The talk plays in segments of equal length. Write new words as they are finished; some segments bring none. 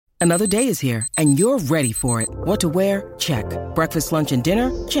Another day is here, and you're ready for it. What to wear? Check. Breakfast, lunch, and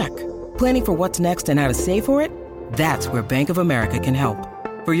dinner? Check. Planning for what's next and how to save for it? That's where Bank of America can help.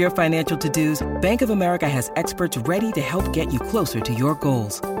 For your financial to-dos, Bank of America has experts ready to help get you closer to your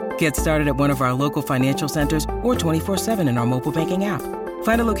goals. Get started at one of our local financial centers or 24/7 in our mobile banking app.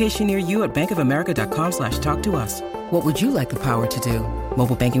 Find a location near you at bankofamerica.com/talktous. What would you like the power to do?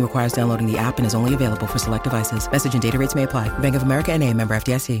 Mobile banking requires downloading the app and is only available for select devices. Message and data rates may apply. Bank of America N.A., member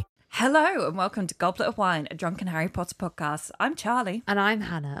FDIC. Hello and welcome to Goblet of Wine, a drunken Harry Potter podcast. I'm Charlie. And I'm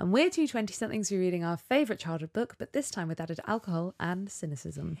Hannah, and we're two 20-somethings rereading our favourite childhood book, but this time with added alcohol and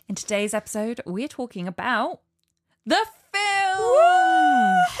cynicism. In today's episode, we're talking about the film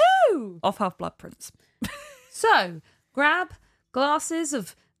Woohoo! of Half-Blood Prince. So, grab glasses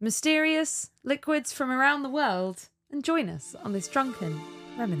of mysterious liquids from around the world and join us on this drunken,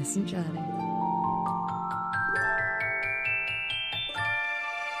 reminiscent journey.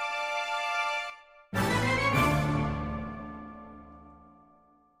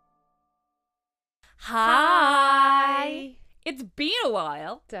 Hi! It's been a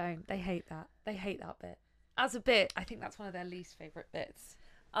while. Don't. They hate that. They hate that bit. As a bit, I think that's one of their least favourite bits.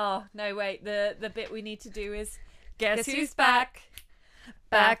 Oh, no, wait. The bit we need to do is Guess who's back?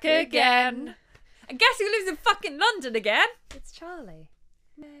 Back again. And guess who lives in fucking London again? It's Charlie.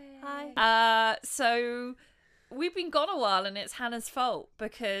 Hi. So we've been gone a while and it's Hannah's fault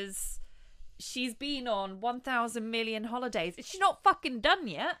because she's been on 1,000 million holidays. She's not fucking done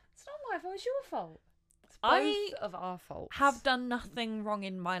yet. It's not my fault, it's your fault. It's I both of our faults. Have done nothing wrong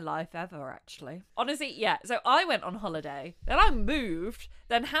in my life ever, actually. Honestly, yeah. So I went on holiday, then I moved,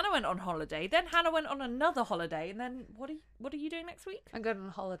 then Hannah went on holiday, then Hannah went on another holiday, and then what are you doing next week? I'm going on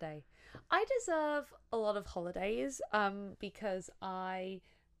holiday. I deserve a lot of holidays because I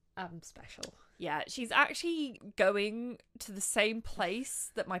am special. Yeah, she's actually going to the same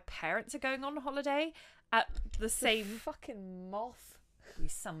place that my parents are going on holiday at the same... fucking moth. We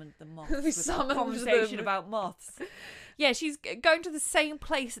summoned the moths We with summoned our conversation them. about moths. Yeah, she's going to the same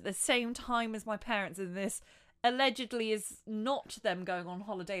place at the same time as my parents, and this allegedly is not them going on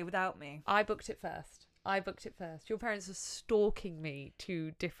holiday without me. I booked it first. Your parents are stalking me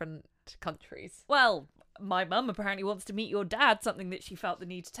to different countries. Well, my mum apparently wants to meet your dad, something that she felt the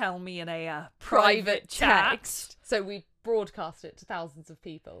need to tell me in a private chat. So we broadcast it to thousands of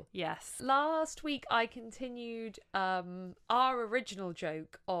people. Yes. Last week I continued our original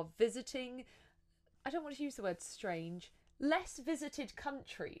joke of visiting, I don't want to use the word strange, less visited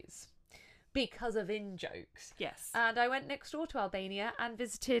countries because of in-jokes. Yes. And I went next door to Albania and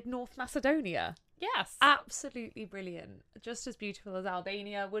visited North Macedonia. Yes. Absolutely brilliant. Just as beautiful as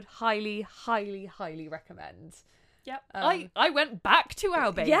Albania. Would highly, highly, highly recommend. Yep. I went back to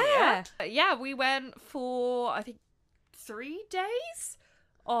Albania. Yeah. Yeah, we went for, I think, 3 days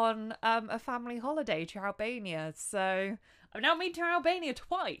on a family holiday to Albania. So I've now been to Albania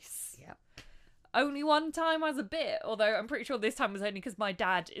twice. Yep. Only one time as a bit, although I'm pretty sure this time was only because my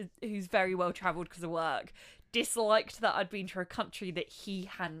dad, who's very well travelled because of work, disliked that I'd been to a country that he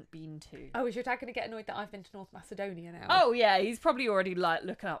hadn't been to. Oh, is your dad going to get annoyed that I've been to North Macedonia now? Oh, yeah, he's probably already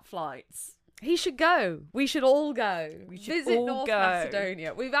looking up flights. He should go. We should all go. We should visit all North go.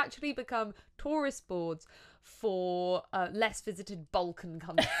 Macedonia. We've actually become tourist boards for less visited Balkan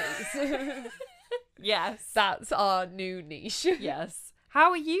countries. Yes. That's our new niche. Yes.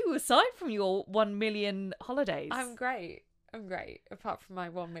 How are you, aside from your 1 million holidays? I'm great. Apart from my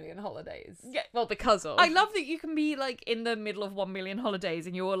 1 million holidays. Yeah. Well, because of. I love that you can be like in the middle of 1 million holidays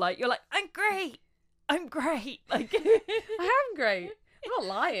and you're like, I'm great. Like, I am great. I'm not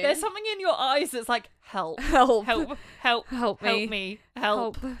lying. There's something in your eyes that's like, help. Help. Help me.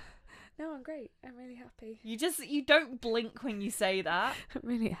 No, I'm great. I'm really happy. You don't blink when you say that. I'm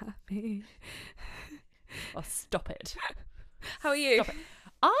really happy. Oh, stop it. How are you? Stop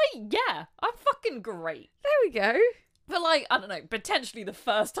it. I'm fucking great. There we go. For like, I don't know, potentially the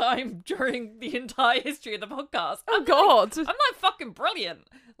first time during the entire history of the podcast. Oh, God. I'm like fucking brilliant.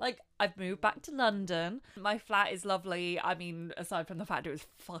 Like, I've moved back to London. My flat is lovely. I mean, aside from the fact it was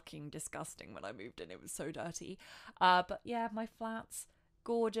fucking disgusting when I moved in. It was so dirty. But yeah, my flat's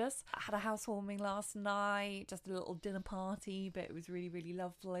gorgeous. I had a housewarming last night. Just a little dinner party, but it was really, really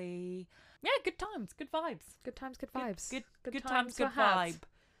lovely. Yeah, good times, good vibes. Good times, good vibes. Good times, good vibe.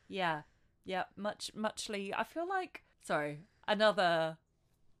 Yeah. Yeah, muchly. I feel like... Sorry, another...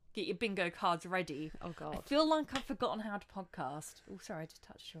 Get your bingo cards ready. Oh, God. I feel like I've forgotten how to podcast. Oh, sorry, I just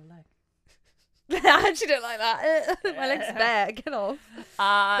touched your leg. I actually don't like that. My leg's bare. Get off.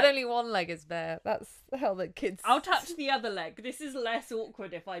 But only one leg is bare. That's how the kids... I'll touch the other leg. This is less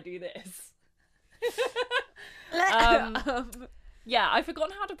awkward if I do this. Yeah, I've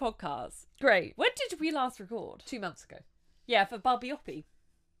forgotten how to podcast. Great. When did we last record? 2 months ago. Yeah, for Barbie Oppie.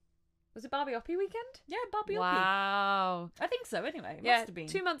 Was it Barbie Oppie weekend? Yeah, Barbie Oppie. Wow. I think so, anyway. It Yeah, must have been.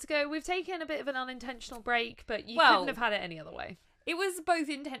 2 months ago. We've taken a bit of an unintentional break, but you Well, couldn't have had it any other way. It was both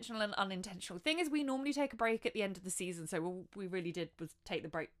intentional and unintentional. Thing is, we normally take a break at the end of the season, so all we really did was take the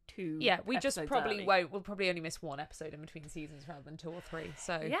break 2 Yeah, we just episodes probably early. won't. We'll probably only miss 1 episode in between seasons rather than 2 or 3.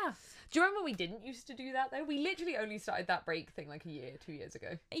 So Yeah. Do you remember we didn't used to do that though? We literally only started that break thing like 2 years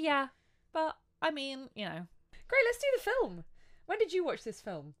ago. Yeah. But, I mean, you know. Great, let's do the film. When did you watch this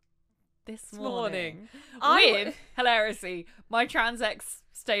film? This morning. morning. I- With, hilariously, my trans ex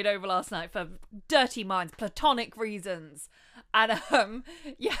stayed over last night for dirty minds, platonic reasons. And,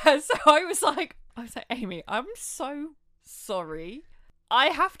 yeah, so I was like, Amy, I'm so sorry. I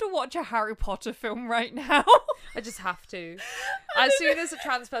have to watch a Harry Potter film right now. I just have to. As soon as a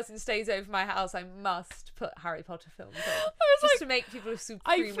trans person stays over my house, I must put Harry Potter films on. was Just like, to make people I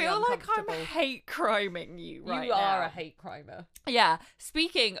supremely feel like I'm uncomfortable. hate criming you right You are now. a hate crimer. Yeah.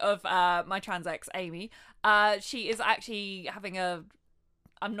 Speaking of my trans ex, Amy, she is actually having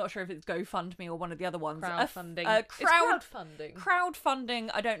I'm not sure if it's GoFundMe or one of the other ones. Crowdfunding. It's Crowdfunding. Crowdfunding.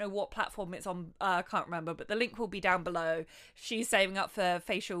 I don't know what platform it's on. I can't remember, but the link will be down below. She's saving up for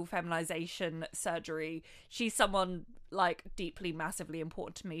facial feminization surgery. She's someone like deeply, massively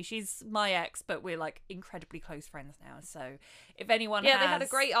important to me. She's my ex, but we're like incredibly close friends now. So if anyone Yeah, they had a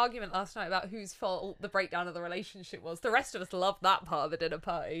great argument last night about whose fault the breakdown of the relationship was. The rest of us loved that part of the dinner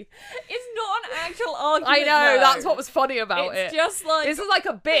party. It's not an actual argument. I know, though. that's what was funny about It's it. just like This is like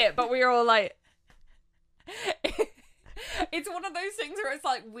a bit, but we were all like, it's one of those things where it's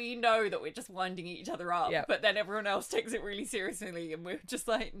like we know that we're just winding each other up, Yeah. but then everyone else takes it really seriously, and we're just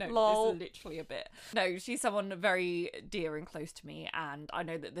like, no, Lol. this is literally a bit. No, she's someone very dear and close to me, and I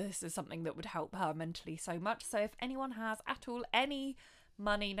know that this is something that would help her mentally so much. So if anyone has at all any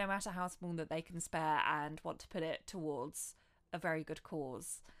money, no matter how small, that they can spare and want to put it towards a very good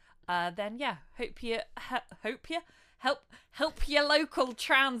cause, then yeah, hope you help your local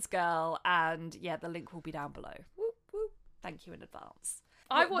trans girl, and yeah, the link will be down below. Whoop, whoop. Thank you in advance.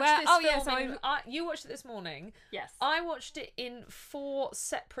 I watched this film. Yeah, so you watched it this morning. yes. I watched it in 4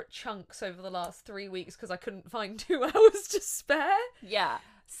 separate chunks over the last 3 weeks because I couldn't find 2 hours to spare. Yeah.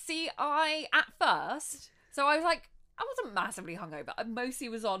 See, at first, so I was like, I wasn't massively hungover. I mostly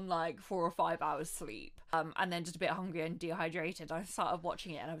was on like 4 or 5 hours sleep. And then just a bit hungry and dehydrated. I started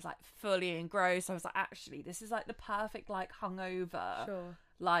watching it and I was like fully engrossed. I was like, actually, this is like the perfect like hungover. Sure.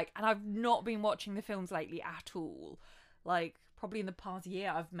 Like, and I've not been watching the films lately at all. Like, probably in the past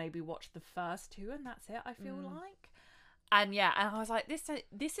year, I've maybe watched the first 2 and that's it, I feel like. And yeah, and I was like, this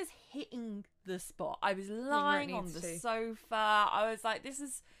is hitting the spot. I was lying on the sofa. I was like, this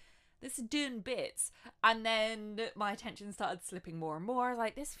is doing bits. And then my attention started slipping more and more. I was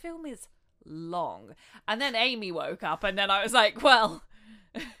like, this film is long. And then Amy woke up and then I was like, well,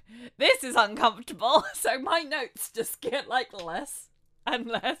 this is uncomfortable. So my notes just get like less and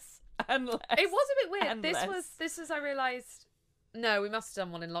less and less. It was a bit weird. and This less. was I realised. No, we must have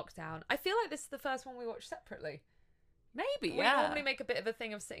done one in lockdown. I feel like this is the first one we watched separately. Maybe, We yeah. normally make a bit of a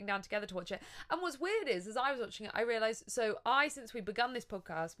thing of sitting down together to watch it. And what's weird is, as I was watching it, I realised, since we begun this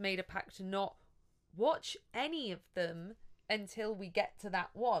podcast, made a pact to not watch any of them until we get to that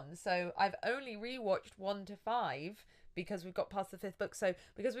one. So I've only rewatched 1 to 5 because we've got past the 5th book. So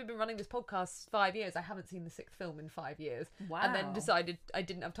because we've been running this podcast 5 years, I haven't seen the 6th film in 5 years. Wow. And then decided I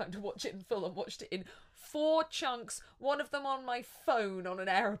didn't have time to watch it in full and watched it in 4 chunks, one of them on my phone on an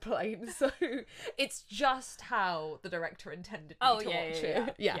aeroplane. So it's just how the director intended me to watch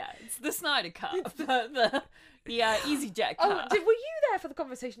it. Yeah. It's the Snyder cut, the EasyJet cut. Oh, were you there for the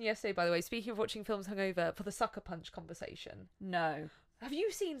conversation yesterday, by the way? Speaking of watching films hungover, for the Sucker Punch conversation. No. Have you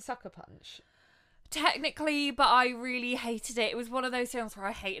seen Sucker Punch? Technically, but I really hated it. It was one of those films where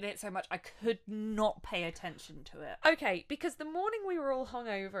I hated it so much I could not pay attention to it. Okay, because the morning we were all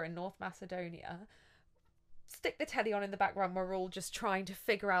hungover in North Macedonia, stick the telly on in the background, we're all just trying to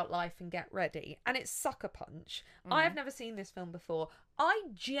figure out life and get ready. And it's Sucker Punch. I have never seen this film before. I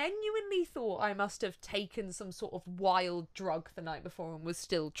genuinely thought I must have taken some sort of wild drug the night before and was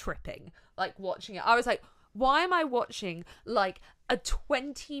still tripping, like watching it. I was like, why am I watching like a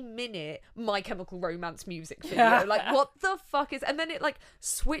 20-minute My Chemical Romance music video. Yeah. Like, what the fuck is... And then it, like,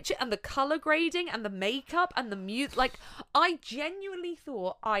 switch it, and the colour grading, and the makeup, and the music. Like, I genuinely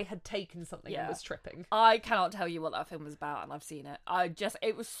thought I had taken something and was tripping. I cannot tell you what that film was about, and I've seen it.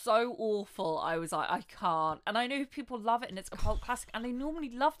 It was so awful. I was like, I can't. And I know people love it, and it's a cult classic, and they normally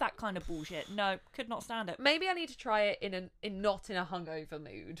love that kind of bullshit. No, could not stand it. Maybe I need to try it not in a hungover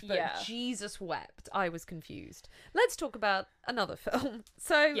mood, but Jesus wept. I was confused. Let's talk about another film.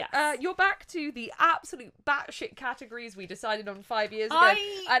 So, you're back to the absolute batshit categories we decided on 5 years ago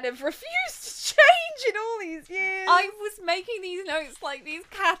and have refused to change in all these years. I was making these notes like these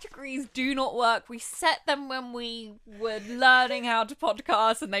categories do not work. We set them when we were learning how to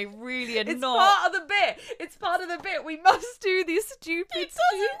podcast, and they really are it's not. Part of the bit. It's part of the bit. We must do these stupid... It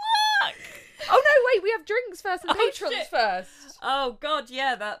doesn't work. Oh no, wait, we have drinks first and patrons shit. first. Oh god,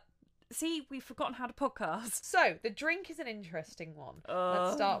 yeah, that... See, we've forgotten how to podcast. So, the drink is an interesting one.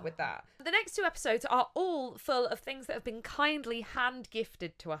 Let's start with that. The next 2 episodes are all full of things that have been kindly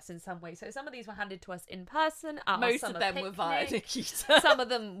hand-gifted to us in some way. So, some of these were handed to us in person. Most of them were via Nikita. Some of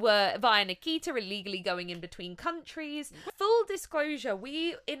them were via Nikita, illegally going in between countries. Full disclosure,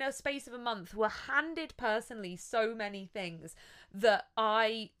 we, in a space of a month, were handed personally so many things that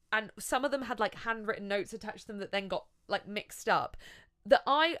and some of them had, like, handwritten notes attached to them that then got, like, mixed up. That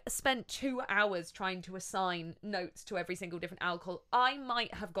I spent 2 hours trying to assign notes to every single different alcohol. I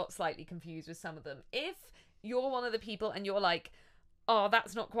might have got slightly confused with some of them. If you're one of the people and you're like, oh,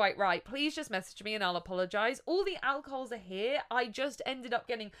 that's not quite right, please just message me and I'll apologise. All the alcohols are here. I just ended up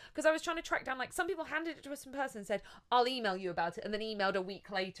getting... Because I was trying to track down, like, some people handed it to us in person and said, I'll email you about it, and then emailed a week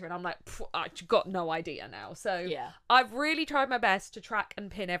later, and I'm like, I've got no idea now. So I've really tried my best to track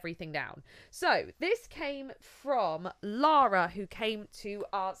and pin everything down. So this came from Lara, who came to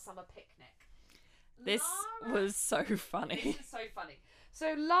our summer picnic. This was so funny. This is so funny.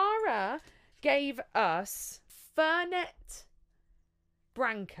 So Lara gave us Fernet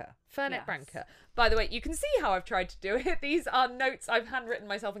Branca. By the way, you can see how I've tried to do it. These are notes I've handwritten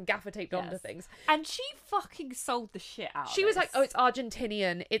myself and gaffer taped onto things. And she fucking sold the shit out of She was like, oh, it's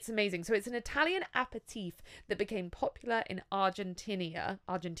Argentinian. It's amazing. So it's an Italian aperitif that became popular in Argentina.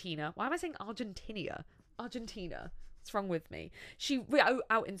 Why am I saying Argentina? Argentina. What's wrong with me? She wrote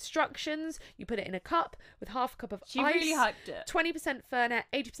out instructions. You put it in a cup with half a cup of ice. She really hyped it. 20% Fernet,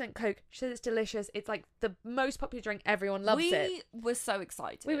 80% Coke. She says it's delicious. It's like the most popular drink. Everyone loves it. We were so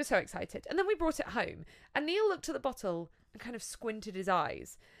excited. We were so excited. And then we brought it home. And Neil looked at the bottle and kind of squinted his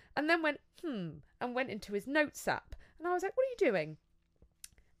eyes. And then went, and went into his notes app. And I was like, what are you doing?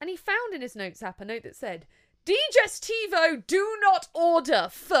 And he found in his notes app a note that said, Digestivo, do not order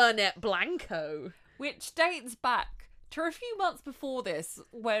Fernet Blanco. Which dates back to a few months before this,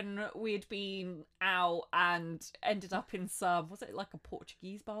 when we'd been out and ended up in some, was it like a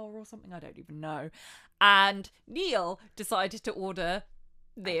Portuguese bar or something? I don't even know. And Neil decided to order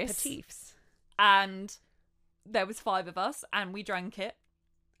this. Aperitifs. And there was 5 of us, and we drank it.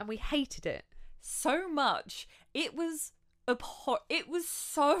 And we hated it. So much. It was it was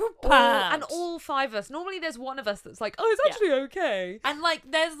so bad. And all 5 of us. Normally there's one of us that's like, oh, it's actually okay. And like,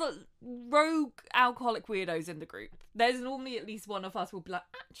 there's the rogue alcoholic weirdos in the group. There's normally at least one of us will be like,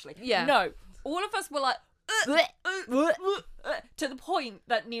 actually. Yeah. No. All of us were like, to the point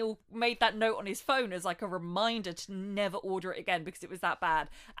that Neil made that note on his phone as like a reminder to never order it again because it was that bad.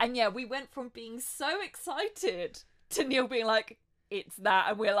 And yeah, we went from being so excited to Neil being like, it's that,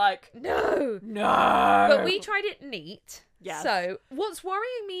 and we're like, no. But we tried it neat. Yes. So what's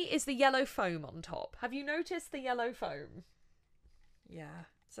worrying me is the yellow foam on top. Have you noticed the yellow foam? Yeah.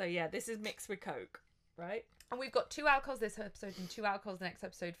 So yeah, this is mixed with Coke, right? And we've got 2 alcohols this episode and 2 alcohols the next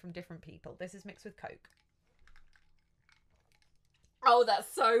episode from different people. This is mixed with Coke. Oh,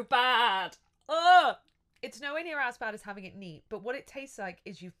 that's so bad. Ugh. It's nowhere near as bad as having it neat, but what it tastes like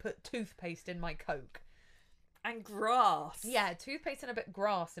is you've put toothpaste in my Coke. And grass. Yeah, toothpaste and a bit of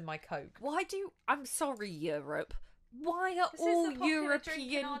grass in my Coke. I'm sorry, Europe. Why are all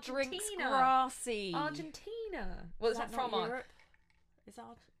European drinks grassy? Argentina. Well, it's not from Europe. Is that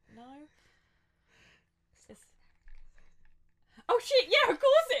no? Oh shit! Yeah, of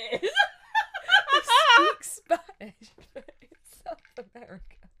course it is. I speak Spanish, but it's South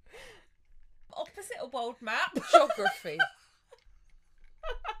America. Opposite a world map. Geography.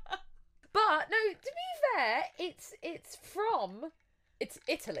 But no, to be fair, it's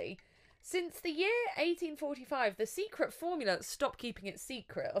Italy. Since the year 1845, the secret formula, stop keeping it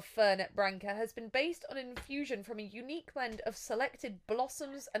secret, of Fernet Branca has been based on an infusion from a unique blend of selected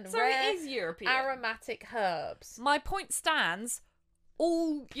blossoms and rare it is European. aromatic herbs. My point stands.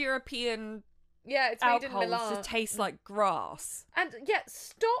 All European Yeah, it's made in alcohols Milan. to taste like grass. And yeah,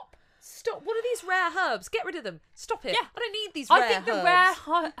 stop. What are these rare herbs? Get rid of them. Stop it. Yeah. I don't need these I rare think herbs. the rare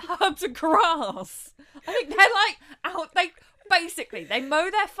herbs are grass. I think they're like out. They basically they mow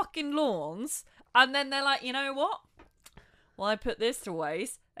their fucking lawns, and then they're like, you know what? Well, I put this to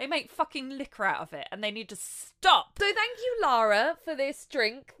waste. They make fucking liquor out of it, and they need to stop. So thank you, Lara, for this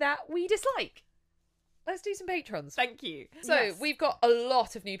drink that we dislike. Let's do some patrons. Thank you. So Yes. we've got a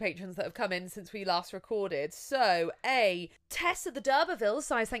lot of new patrons that have come in since we last recorded. So Tess of the D'Urberville,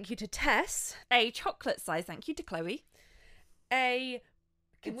 size thank you to Tess. A chocolate size thank you to Chloe. Can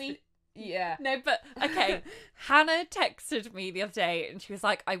we? Yeah. No, but okay. Hannah texted me the other day, and she was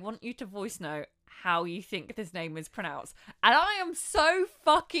like, "I want you to voice note how you think this name is pronounced," and I am so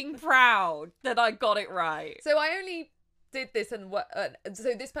fucking proud that I got it right. So I only did this, and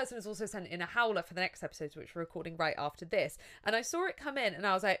so this person has also sent in a howler for the next episode, which we're recording right after this. And I saw it come in, and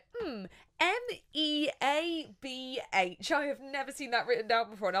I was like, MEABH. I have never seen that written down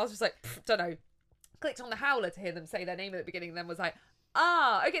before, and I was just like, don't know. Clicked on the howler to hear them say their name at the beginning, and then was like,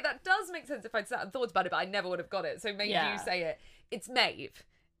 okay, that does make sense if I'd sat and thought about it, but I never would have got it. So maybe you say it. It's Maeve.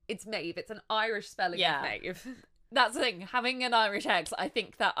 It's Maeve. It's an Irish spelling of Maeve. That's the thing. Having an Irish ex, I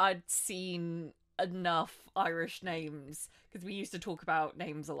think that I'd seen enough Irish names because we used to talk about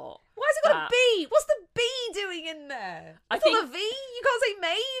names a lot. Why has it got a B? What's the B doing in there? It's not a V. You can't say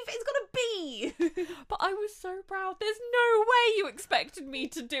Maeve. It's got a B. But I was so proud. There's no way you expected me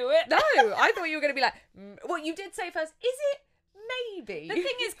to do it. No, I thought you were going to be like, well, you did say first, is it maybe? The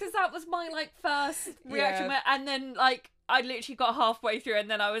thing is, because that was my first reaction, and then I literally got halfway through, and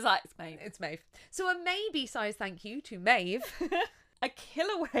then I was like, it's Maeve. It's Maeve. So a maybe size thank you to Maeve. A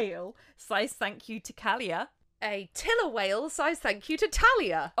killer whale size thank you to Kalia. A tiller whale size thank you to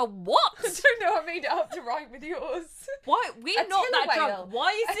Talia. A what? I don't know, I made it up to rhyme with yours. Why? We're not that drunk.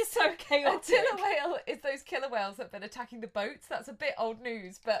 Why is this so chaotic? A tiller whale is those killer whales that have been attacking the boats. That's a bit old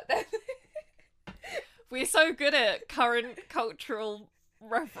news, but then... We're so good at current cultural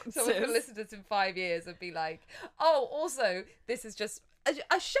references. Someone's going to listen to us in 5 years and be like, oh, also, this is just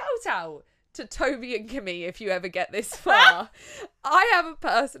a shout out to Toby and Kimmy if you ever get this far. I have a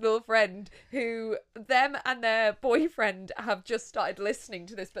personal friend who them and their boyfriend have just started listening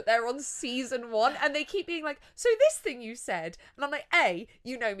to this, but they're on season 1 and they keep being like, so this thing you said, and I'm like, A,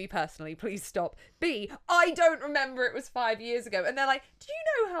 you know me personally, please stop. B, I don't remember it was 5 years ago. And they're like, do you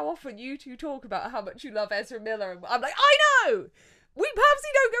know how often you two talk about how much you love Ezra Miller? And I'm like, I know! We purposely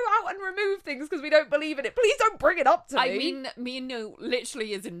don't go out and remove things because we don't believe in it. Please don't bring it up to me. I mean, me and Neil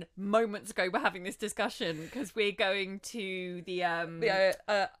literally as in moments ago we're having this discussion because we're going to the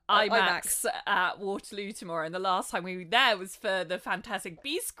IMAX at Waterloo tomorrow, and the last time we were there was for the Fantastic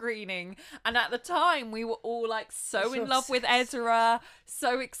Beasts screening, and at the time we were all so in love with Ezra,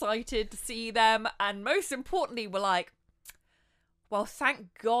 so excited to see them, and most importantly we're like, well, thank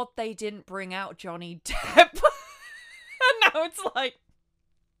God they didn't bring out Johnny Depp. And now it's like,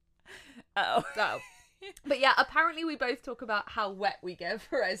 oh. But yeah, apparently we both talk about how wet we get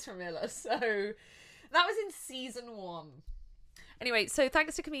for Ezra Miller. So that was in season 1. Anyway, so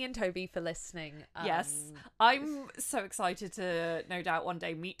thanks to Camille and Toby for listening. Yes, I'm so excited to no doubt one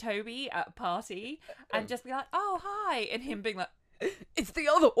day meet Toby at a party and just be like, oh, hi. And him being like, it's the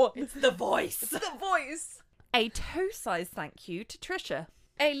other one. It's the voice. It's the voice. A toe-sized thank you to Trisha.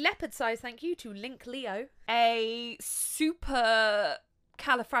 A leopard size thank you to Link Leo. A super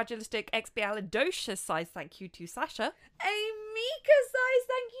califragilisticexpialidocious size thank you to Sasha. A Mika size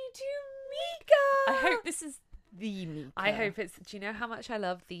thank you to Mika. I hope this is the Mika. I hope it's... Do you know how much I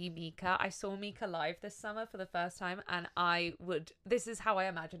love the Mika? I saw Mika live this summer for the first time, and I would... This is how I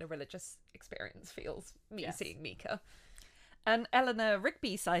imagine a religious experience feels, seeing Mika. An Eleanor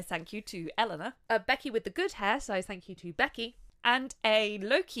Rigby size thank you to Eleanor. A Becky with the good hair size thank you to Becky. And a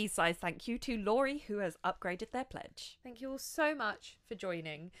low-key size thank you to Laurie, who has upgraded their pledge. Thank you all so much for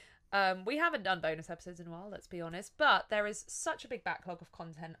joining. We haven't done bonus episodes in a while, let's be honest, but there is such a big backlog of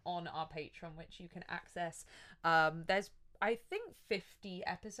content on our Patreon, which you can access. There's, I think, 50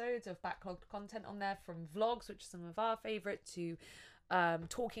 episodes of backlogged content on there, from vlogs, which are some of our favourite, to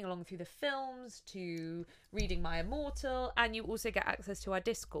talking along through the films, to reading My Immortal, and you also get access to our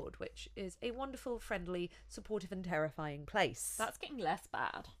Discord, which is a wonderful, friendly, supportive and terrifying place. That's getting less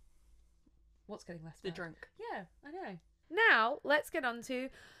bad. What's getting less bad? The drink. Yeah, I know. Now, let's get on to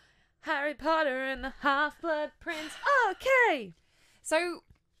Harry Potter and the Half-Blood Prince. Okay! So,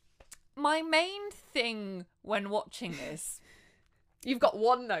 my main thing when watching this... You've got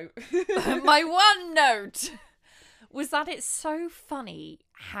one note. My one note was that it's so funny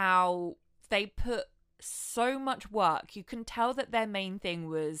how they put so much work. You can tell that their main thing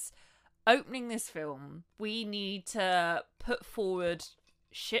was, opening this film, we need to put forward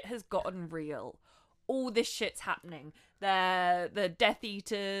shit has gotten real. All this shit's happening. The Death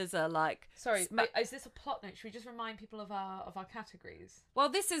Eaters are like... Sorry, is this a plot note? Should we just remind people of our categories? Well,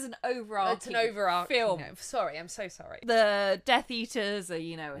 this is an overarching It's an overarching film. note. Sorry, I'm so sorry. The Death Eaters are,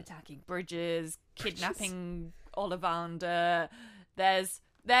 attacking bridges, kidnapping Ollivander.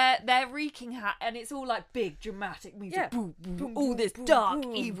 They're wreaking and it's all like big dramatic music. Yeah. Boom, boom, Boom, all boom, this boom, dark,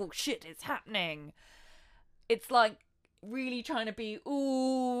 boom. evil shit is happening. It's like really trying to be,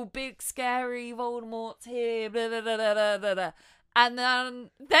 ooh, big scary Voldemort's here, blah, blah, blah, blah, blah, blah. And then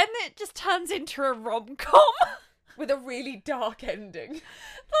it just turns into a rom-com. With a really dark ending.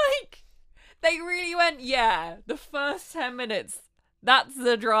 Like, they really went, yeah, the first 10 minutes, that's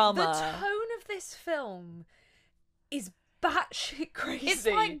the drama. The tone of this film is batshit crazy. It's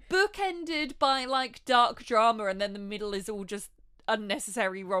like bookended by like dark drama and then the middle is all just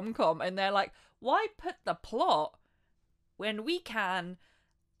unnecessary rom-com. And they're like, why put the plot when we can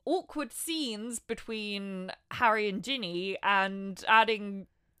awkward scenes between Harry and Ginny and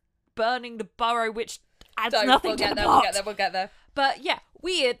burning the burrow, which adds nothing to the plot. We'll get there. But yeah,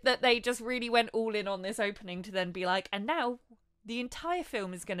 weird that they just really went all in on this opening to then be like, and now the entire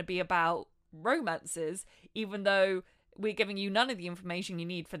film is going to be about romances, even though we're giving you none of the information you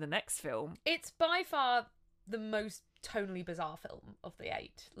need for the next film. It's by far the most tonally bizarre film of the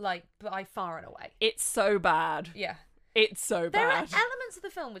 8. Like, by far and away. It's so bad. Yeah. It's so bad. There are elements of the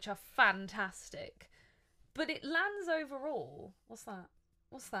film which are fantastic, but it lands overall. What's that?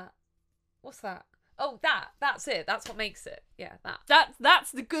 Oh, that's it. That's what makes it. Yeah, that.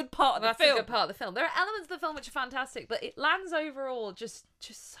 That's the good part of the film. That's the good part of the film. There are elements of the film which are fantastic, but it lands overall just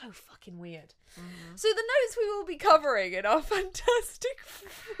so fucking weird. Mm-hmm. So the notes we will be covering in our Fantastic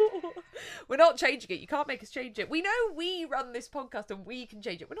Four, we're not changing it. You can't make us change it. We know we run this podcast and we can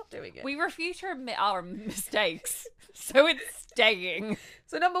change it. We're not doing it. We refuse to admit our mistakes, so it's staying.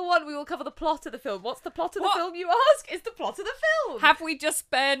 So number 1, we will cover the plot of the film. What's the plot of the film, you ask? It's the plot of the film. Have we just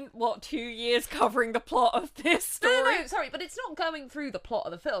spent, 2 years covering the plot of this story? No, sorry, but it's not going through the plot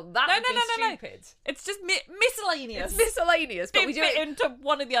of the film. That would be stupid. It's just miscellaneous. It's miscellaneous, but we do it it into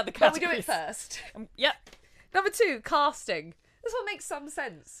one of the other But categories. we do it first. Yep. Number 2, casting. This one makes some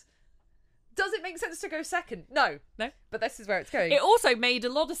sense. Does it make sense to go second? No. But this is where it's going. It also made a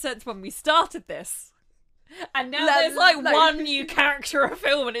lot of sense when we started this. And now there's one new character of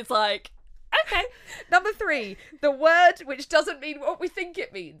film and it's like, okay. Number 3, the word which doesn't mean what we think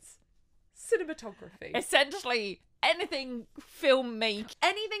it means. Cinematography. Essentially, anything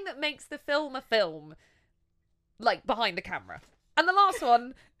anything that makes the film a film. Like, behind the camera. And the last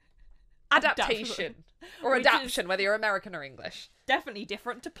one, adaptation. Or adaption, whether you're American or English. Definitely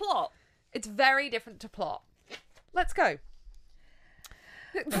different to plot. It's very different to plot. Let's go.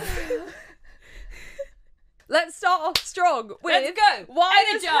 Let's start off strong with... Let's go. Why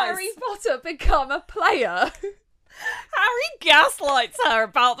Energize. does Harry Potter become a player? Harry gaslights her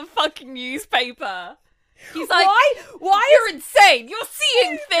about the fucking newspaper. He's like, Why you're insane. You're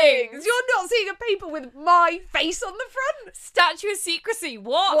seeing things. You're not seeing a paper with my face on the front. Statue of secrecy.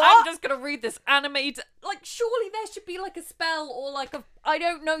 What? I'm just going to read this animated... Like, surely there should be, like, a spell or, like, I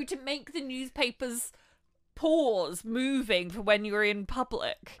don't know, to make the newspapers pause moving for when you're in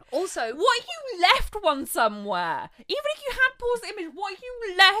public. Also... What if you left one somewhere? Even if you had paused the image, what if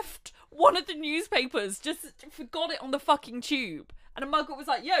you left one of the newspapers, just forgot it on the fucking tube? And a muggle was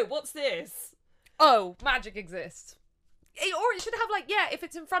like, yo, what's this? Oh, magic exists. Or it should have, like, if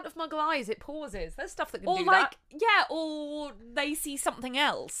it's in front of Muggle eyes, it pauses. There's stuff that can do that. Or they see something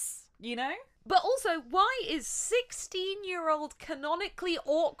else, you know? But also, why is 16-year-old canonically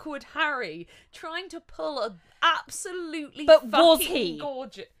awkward Harry trying to pull a absolutely was he? fucking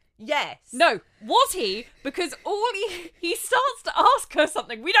gorgeous... Yes. No, was he? Because he starts to ask her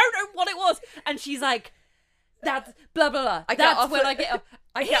something. We don't know what it was. And she's like, that's blah, blah, blah. I get up.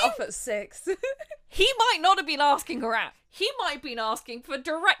 I get off at 6. He might not have been asking her out. He might have been asking for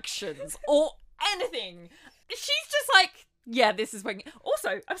directions or anything. She's just like, yeah, this is when...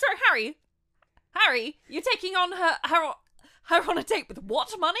 Also, I'm sorry, Harry, you're taking on her on a date with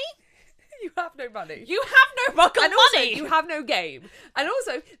what money? You have no money. You have no muggle and also, money. You have no game. And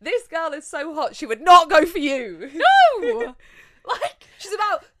also, this girl is so hot, she would not go for you. No! Like, she's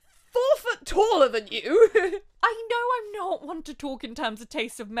about 4 foot taller than you. I know I'm not one to talk in terms of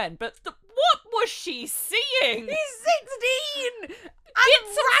taste of men, but what was she seeing? He's 16! And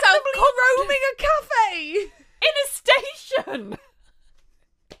It's randomly roaming a cafe! In a station!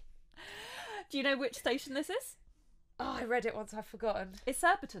 Do you know which station this is? Oh, I read it once, I've forgotten. It's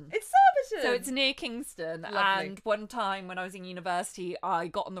Surbiton. It's Surbiton! So it's near Kingston. Lovely. And one time when I was in university, I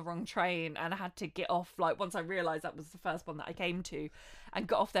got on the wrong train and I had to get off, like, once I realised that was the first one that I came to, and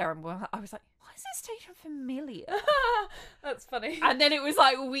got off there, and I was like, why is this station familiar? That's funny. And then it was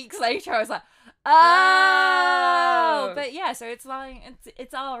like weeks later, I was like, oh! But yeah, so it's like,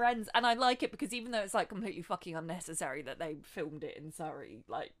 it's our ends. And I like it because even though it's like completely fucking unnecessary that they filmed it in Surrey,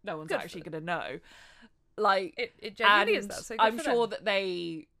 like, no one's actually going to know. Like, it genuinely is that, so good I'm for sure them. that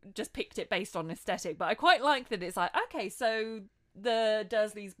they just picked it based on aesthetic, but I quite like that it's like, okay, so the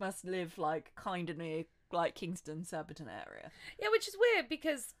Dursleys must live like kind of near like Kingston, Surbiton area. Yeah, which is weird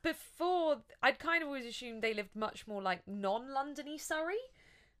because before I'd kind of always assumed they lived much more like non-Londony Surrey.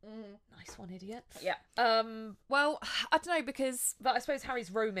 Nice one, idiot. Yeah. Well, I don't know, because but I suppose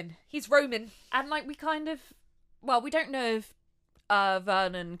Harry's Roman. He's Roman, and like we don't know if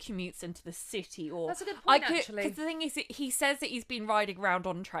Vernon commutes into the city, or that's a good point, actually. Because the thing is, he says that he's been riding around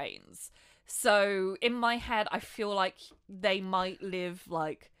on trains. So in my head, I feel like they might live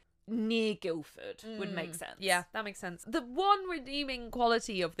like near Guildford. Would make sense. Yeah, that makes sense. The one redeeming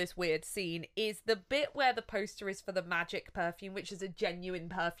quality of this weird scene is the bit where the poster is for the magic perfume, which is a genuine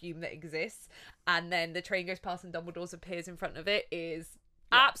perfume that exists, and then the train goes past and Dumbledore's appears in front of it is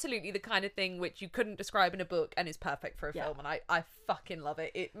absolutely the kind of thing which you couldn't describe in a book and is perfect for a film, and I fucking love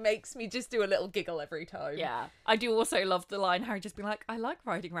it. It makes me just do a little giggle every time. Yeah. I do also love the line Harry just being like, I like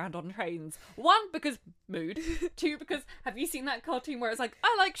riding around on trains. One, because mood. Two, because have you seen that cartoon where it's like,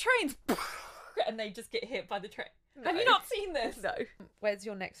 I like trains, and they just get hit by the train? No. Have you not seen this? No. Where's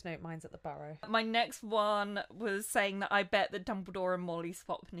your next note? Mine's at the Burrow. My next one was saying that I bet that Dumbledore and Molly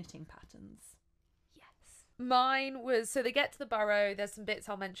swap knitting patterns. Mine was, so they get to the Burrow. There's some bits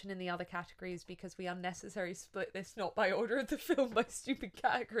I'll mention in the other categories because we unnecessarily split this not by order of the film, by stupid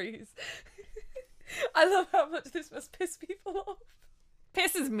categories. I love how much this must piss people off.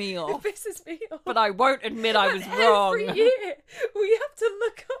 Pisses me off. It pisses me off. But I won't admit I was wrong. Every year we have to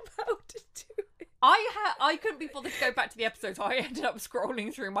look up how to do it. I couldn't be bothered to go back to the episode, so I ended up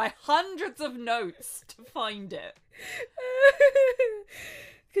scrolling through my hundreds of notes to find it.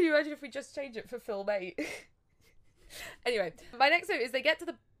 Can you imagine if we just change it for film 8? Anyway, my next note is they get to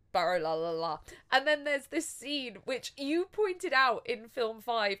the Burrow, la la la, and then there's this scene which you pointed out in film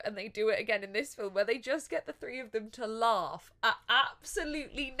 5, and they do it again in this film, where they just get the three of them to laugh at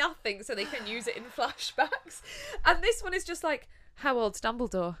absolutely nothing so they can use it in flashbacks. And this one is just like, how old's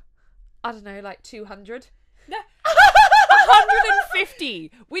Dumbledore? I don't know, like 200? No.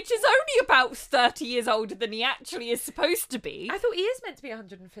 150, which is only about 30 years older than he actually is supposed to be. I thought he is meant to be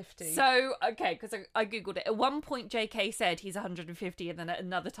 150. So, okay, because I googled it. At one point, JK said he's 150, and then at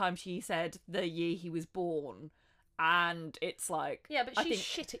another time she said the year he was born. And it's like... Yeah, but I she's think,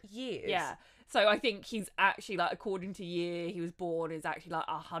 shit at years. Yeah. So I think he's actually, like, according to year he was born, is actually, like,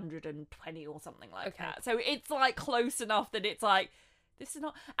 120 or something like that. So it's, like, close enough that it's, like, this is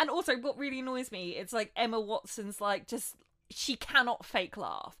not... And also, what really annoys me, it's, like, Emma Watson's, like, just... She cannot fake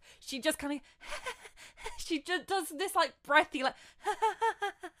laugh. She just kind of... she just does this, like, breathy, like...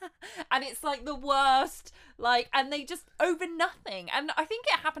 and it's, like, the worst. Like, and they just... Over nothing. And I think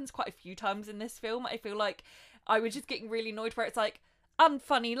it happens quite a few times in this film. I feel like I was just getting really annoyed where it's, like,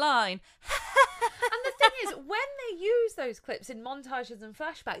 unfunny line. And the thing is, when they use those clips in montages and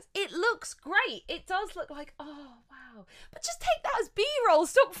flashbacks, it looks great. It does look like, oh, wow. But just take that as B-roll.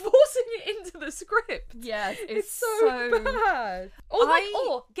 Stop forcing it into the script. Yes, it's so bad. Or,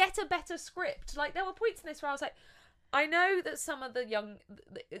 or get a better script. Like, there were points in this where I was like, I know that some of the young,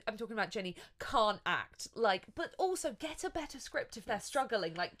 I'm talking about Jenny, can't act. Like, but also get a better script if they're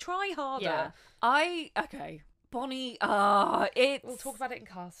struggling. Like, try harder. Yeah. Okay. Bonnie, it's... We'll talk about it in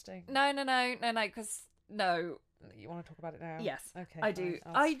casting. No, because, no. You want to talk about it now? Yes, okay, I do.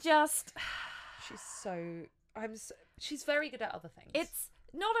 I just... She's very good at other things. It's,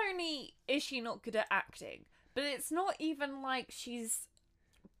 not only is she not good at acting, but it's not even like she's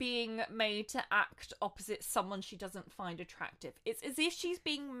being made to act opposite someone she doesn't find attractive. It's as if she's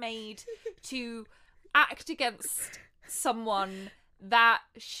being made to act against someone that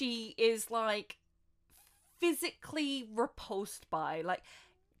she is, like, physically repulsed by, like,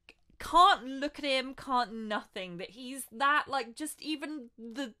 can't look at him, can't nothing, that he's that, like, just even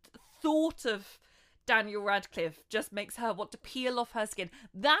the thought of Daniel Radcliffe just makes her want to peel off her skin.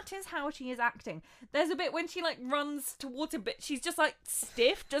 That is how she is acting. There's a bit when she, like, runs towards him, but she's just, like,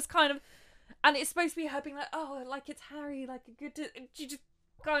 stiff, just kind of, and it's supposed to be her being like, oh, like, it's Harry, like, a good, she just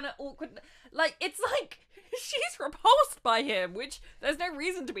kind of awkward, like, it's like she's repulsed by him, which there's no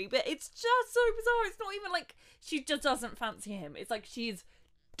reason to be, but it's just so bizarre. It's not even like she just doesn't fancy him. It's like she's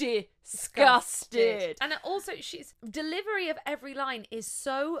disgusted. And also, she's delivery of every line is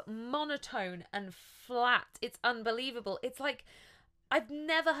so monotone and flat. It's unbelievable. It's like, I've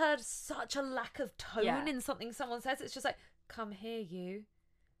never heard such a lack of tone in something someone says. It's just like, come here, you.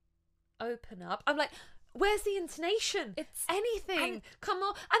 Open up. I'm like, where's the intonation? It's anything. Come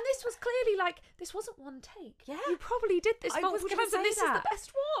on. And this was clearly like, this wasn't one take. Yeah. You probably did this multiple times, and this is the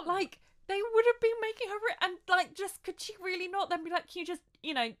best one. Like, they would have been making her, and like, just, could she really not then be like, can you just,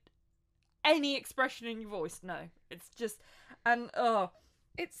 any expression in your voice? No. It's just, and,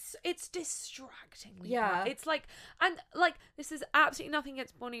 it's distractingly Yeah. bad. It's like, and like, this is absolutely nothing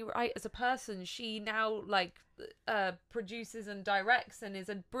against Bonnie Wright as a person. She now like produces and directs and is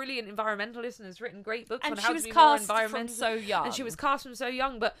a brilliant environmentalist and has written great books and on she how to was be more cast from environmental. so young. And she was cast from so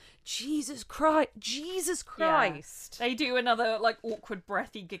young, but Jesus Christ. They do another like awkward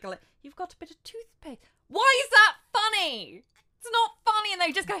breathy giggle. You've got a bit of toothpaste. Why is that funny? It's not funny, and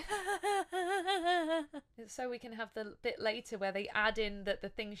they just go. It's so we can have the bit later where they add in that the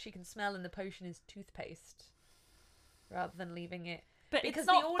thing she can smell in the potion is toothpaste, rather than leaving it. But Because it's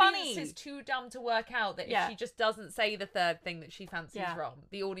not the audience funny. is too dumb to work out that if Yeah. she just doesn't say the third thing that she fancies Yeah. wrong,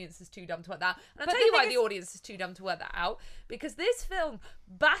 the audience is too dumb to work that out. And I'll But tell the you why thing the is- audience is too dumb to work that out. Because this film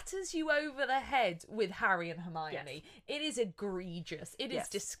batters you over the head with Harry and Hermione. It is egregious. It is Yes.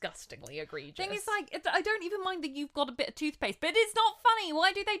 disgustingly egregious. Thing is, like, I don't even mind that you've got a bit of toothpaste, but it's not funny.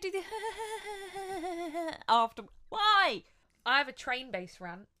 Why do they do the after? Why? I have a train-based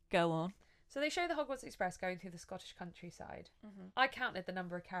rant. Go on. So they show the Hogwarts Express going through the Scottish countryside. Mm-hmm. I counted the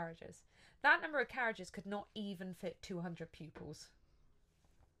number of carriages. That number of carriages could not even fit 200 pupils.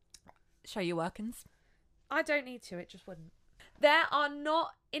 Show your workings. I don't need to, it just wouldn't. There are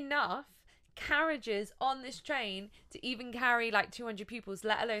not enough carriages on this train to even carry like 200 pupils,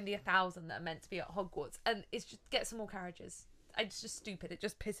 let alone the 1,000 that are meant to be at Hogwarts. And it's just, get some more carriages. It's just stupid. It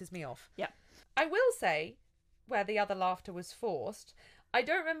just pisses me off. Yeah. I will say, where the other laughter was forced, I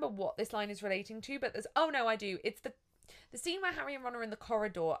don't remember what this line is relating to, but there's, oh no, I do. It's the scene where Harry and Ron are in the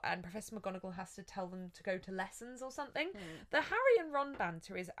corridor and Professor McGonagall has to tell them to go to lessons or something. The Harry and Ron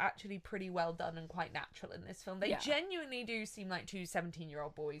banter is actually pretty well done and quite natural in this film. They genuinely do seem like two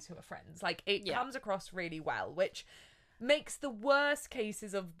 17-year-old boys who are friends. Like, it comes across really well, which makes the worst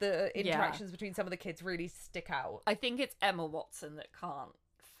cases of the interactions between some of the kids really stick out. I think it's Emma Watson that can't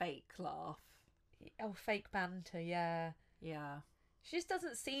fake laugh. Oh, fake banter, yeah. Yeah. She just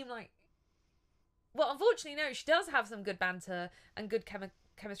doesn't seem like... Well, unfortunately, no, she does have some good banter and good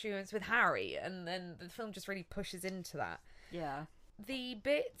chemistry moments with Harry, and then the film just really pushes into that. Yeah. The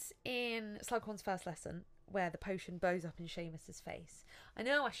bit in Slughorn's first lesson where the potion bows up in Seamus's face, I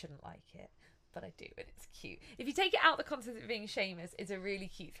know I shouldn't like it, but I do, and it's cute. If you take it out the context of it being Seamus, it's a really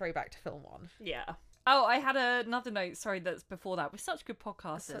cute throwback to film one. Yeah. Oh, I had another note, sorry, that's before that. We're such good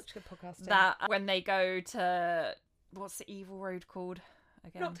podcasters. Such good podcasting. That when they go to... What's the evil road called?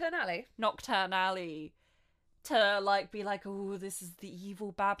 Again. Nocturne Alley. Nocturne Alley, to like be like, oh, this is the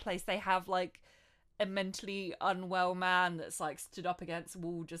evil bad place. They have like a mentally unwell man that's like stood up against the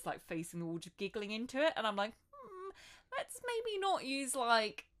wall, just like facing the wall, just giggling into it. And I'm like, let's maybe not use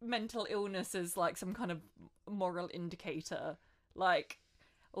like mental illness as like some kind of moral indicator. Like,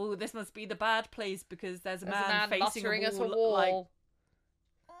 oh, this must be the bad place because there's a man facing mustering a wall. us a wall. Like,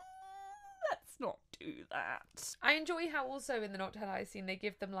 let's not do that. I enjoy how also in the Nocturne Alley scene they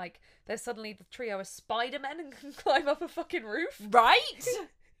give them like, there's suddenly the trio of Spider-Men and can climb up a fucking roof. Right?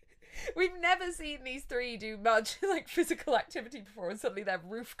 We've never seen these three do much like physical activity before, and suddenly they're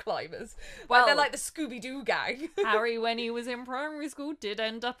roof climbers. Well, they're like the Scooby-Doo gang. Harry, when he was in primary school, did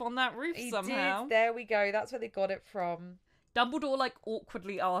end up on that roof somehow. Did. There we go. That's where they got it from. Dumbledore like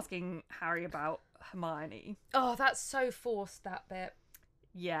awkwardly asking Harry about Hermione. Oh, that's so forced, that bit.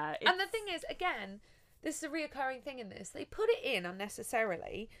 Yeah. And the thing is, again, this is a reoccurring thing in this. They put it in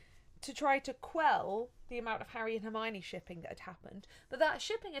unnecessarily to try to quell the amount of Harry and Hermione shipping that had happened. But that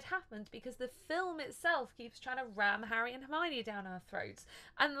shipping had happened because the film itself keeps trying to ram Harry and Hermione down our throats.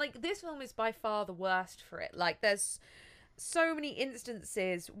 And, like, this film is by far the worst for it. Like, there's so many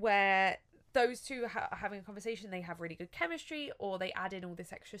instances where those two are having a conversation, they have really good chemistry, or they add in all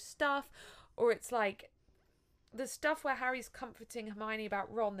this extra stuff, or it's like... the stuff where Harry's comforting Hermione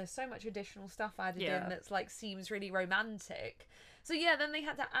about Ron, there's so much additional stuff added in that's like seems really romantic. So yeah, then they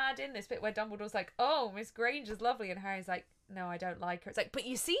had to add in this bit where Dumbledore's like, oh, Miss Granger's lovely, and Harry's like, no, I don't like her. It's like, but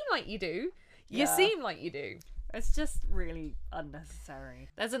you seem like you do. You seem like you do. It's just really unnecessary.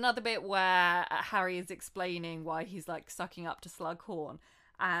 There's another bit where Harry is explaining why he's like sucking up to Slughorn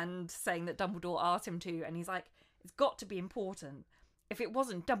and saying that Dumbledore asked him to, and he's like, it's got to be important. If it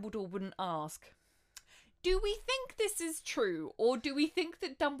wasn't, Dumbledore wouldn't ask. do we think this is true, or do we think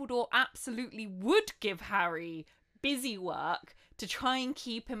that Dumbledore absolutely would give Harry busy work to try and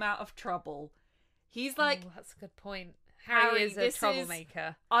keep him out of trouble? He's like, that's a good point. Harry is a this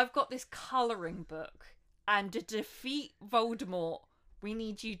troublemaker. I've got this colouring book, and to defeat Voldemort, we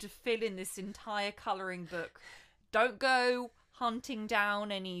need you to fill in this entire colouring book. Don't go hunting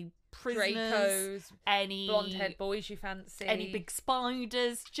down any prisoners, Dracos, any blonde-haired boys you fancy, any big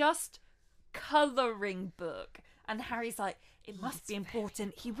spiders, just colouring book. And Harry's like, it must be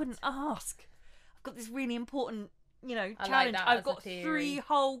important. He wouldn't ask. I've got this really important, challenge. like that I've as a got theory. 3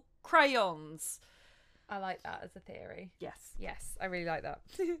 whole crayons. I like that as a theory. Yes. Yes, I really like that.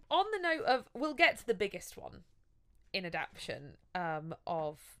 On the note of, we'll get to the biggest one in adaptation,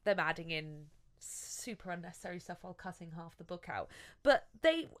 of them adding in super unnecessary stuff while cutting half the book out. But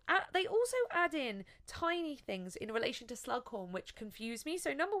they also add in tiny things in relation to Slughorn which confuse me.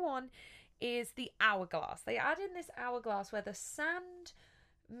 So number one is the hourglass. They add in this hourglass where the sand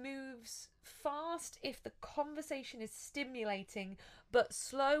moves fast if the conversation is stimulating, but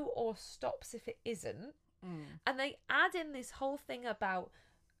slow or stops if it isn't. And they add in this whole thing about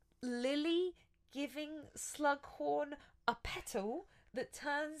Lily giving Slughorn a petal that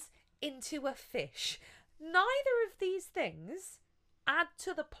turns into a fish. Neither of these things add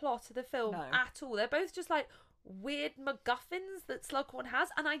to the plot of the film at all. They're both just like weird MacGuffins that Slughorn has,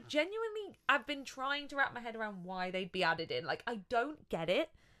 and I've been trying to wrap my head around why they'd be added in. Like, I don't get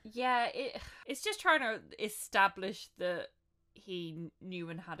it. Yeah, it's just trying to establish that he knew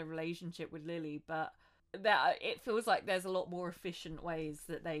and had a relationship with Lily, but that it feels like there's a lot more efficient ways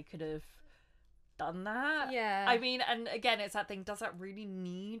that they could have done that. Yeah. I mean, and again, it's that thing, does that really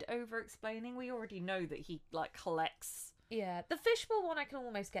need over-explaining? We already know that he, collects... Yeah, the fishbowl one I can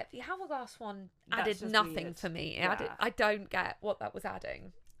almost get. The hourglass one added just nothing weird. for me. Yeah. I don't get what that was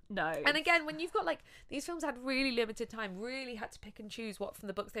adding. No. And again, when you've got, these films had really limited time, really had to pick and choose what from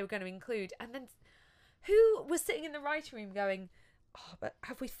the books they were going to include. And then who was sitting in the writing room going, oh, but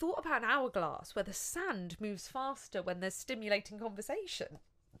have we thought about an hourglass where the sand moves faster when there's stimulating conversation?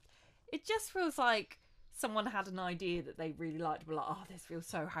 It just feels like someone had an idea that they really liked, but oh, this feels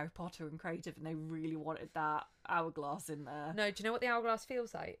so Harry Potter and creative, and they really wanted that hourglass in there. No, do you know what the hourglass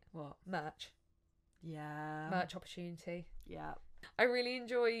feels like? What? Merch. Yeah. Merch opportunity. Yeah. I really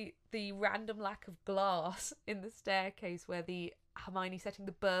enjoy the random lack of glass in the staircase where the Hermione setting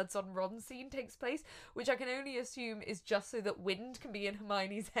the birds on Ron scene takes place, which I can only assume is just so that wind can be in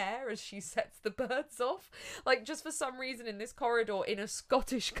Hermione's hair as she sets the birds off. Just for some reason in this corridor in a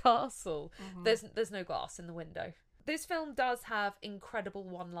Scottish castle, there's no glass in the window. This film does have incredible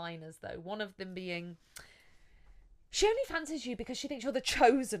one-liners though. One of them being, she only fancies you because she thinks you're the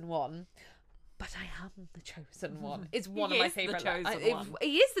chosen one. But I am the chosen one. It's one of my favourite lines.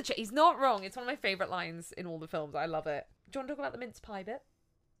 He is he's not wrong. It's one of my favourite lines in all the films. I love it. Do you want to talk about the mince pie bit?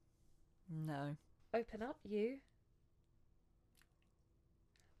 No. Open up, you.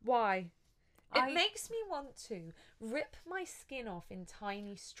 Why? It makes me want to rip my skin off in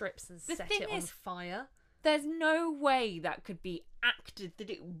tiny strips and set it on fire. There's no way that could be acted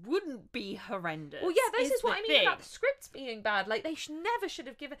that it wouldn't be horrendous. Well, yeah, this is what I mean about the scripts being bad. They never should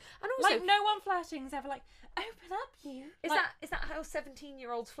have given. And also, no one flirting is ever like, open up, you. Is that how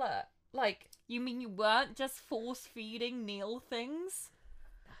 17-year-olds flirt? You mean you weren't just force feeding Neil things?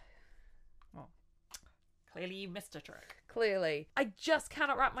 Well, clearly you missed a trick. Clearly, I just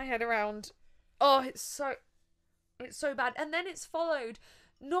cannot wrap my head around. Oh, it's so bad. And then it's followed,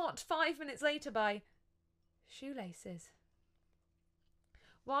 not 5 minutes later, by shoelaces.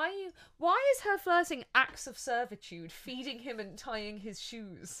 Why is her flirting acts of servitude, feeding him and tying his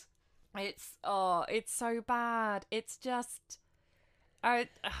shoes? It's so bad. It's just I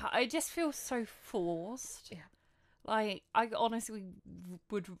just feel so forced. Yeah. I honestly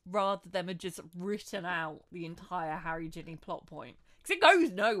would rather them had just written out the entire Harry Ginny plot point, because it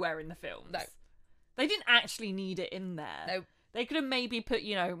goes nowhere in the films. No. They didn't actually need it in there. No. They could have maybe put,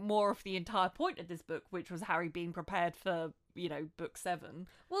 more of the entire point of this book, which was Harry being prepared for, book 7.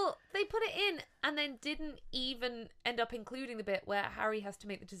 Well, they put it in and then didn't even end up including the bit where Harry has to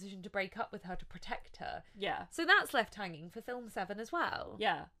make the decision to break up with her to protect her. Yeah. So that's left hanging for film 7 as well.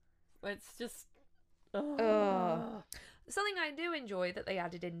 Yeah. It's just... Ugh. Something I do enjoy that they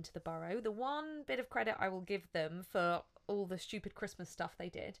added into the Burrow, the one bit of credit I will give them for all the stupid Christmas stuff they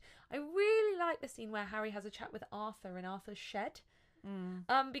did, I really like the scene where Harry has a chat with Arthur in Arthur's shed.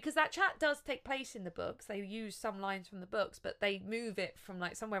 Because that chat does take place in the books. They use some lines from the books, but they move it from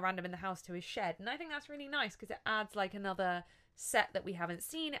somewhere random in the house to his shed, and I think that's really nice because it adds another set that we haven't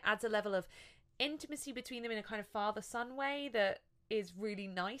seen. It adds a level of intimacy between them in a kind of father-son way that is really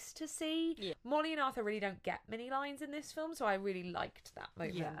nice to see. Yeah. Molly and Arthur really don't get many lines in this film, so I really liked that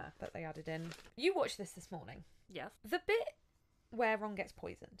moment that they added in. You watched this morning. Yes. The bit where Ron gets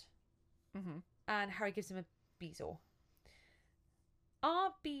poisoned Mm-hmm. and Harry gives him a bezoar.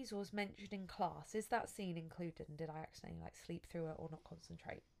 Are bezoars mentioned in class? Is that scene included, and did I accidentally sleep through it or not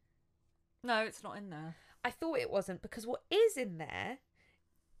concentrate? No, it's not in there. I thought it wasn't, because what is in there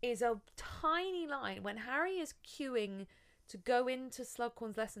is a tiny line when Harry is queuing to go into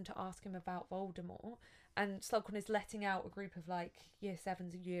Slughorn's lesson to ask him about Voldemort, and Slughorn is letting out a group of year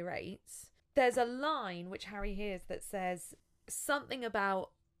 7s and year 8s. There's a line which Harry hears that says something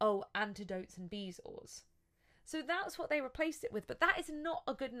about, antidotes and bezoars. So that's what they replaced it with, but that is not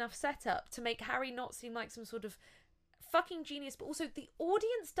a good enough setup to make Harry not seem like some sort of fucking genius, but also the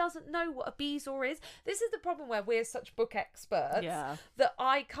audience doesn't know what a bezoar is. This is the problem where we're such book experts that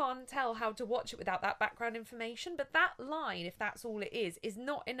I can't tell how to watch it without that background information. But that line, if that's all it is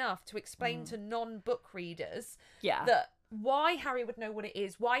not enough to explain to non-book readers that why Harry would know what it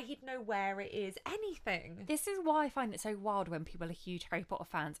is, why he'd know where it is, anything. This is why I find it so wild when people are huge Harry Potter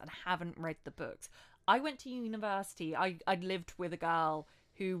fans and haven't read the books. I went to university. I lived with a girl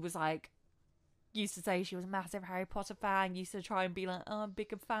who was used to say she was a massive Harry Potter fan, used to try and be like, I'm a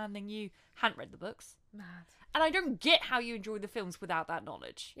bigger fan than you. Hadn't read the books. Mad. And I don't get how you enjoy the films without that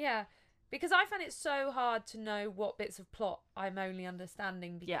knowledge. Yeah, because I find it so hard to know what bits of plot I'm only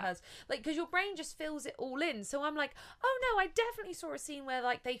understanding because, because your brain just fills it all in. So I'm like, oh no, I definitely saw a scene where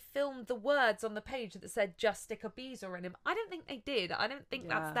they filmed the words on the page that said just stick a bezoar in him. I don't think they did. I don't think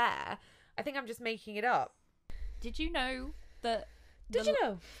that's there. I think I'm just making it up. Did you know that? Did you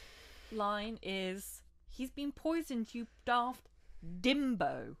know? Line is, he's been poisoned, you daft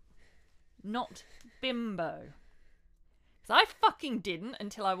dimbo, not bimbo. Because I fucking didn't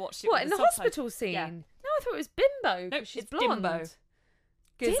until I watched it. What, in the subtitles. hospital scene? Yeah. No, I thought it was bimbo. No, she's it's blonde. dimbo.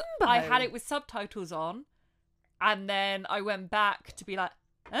 Because I had it with subtitles on, and then I went back to be like,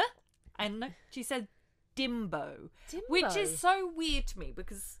 huh? And she said dimbo, which is so weird to me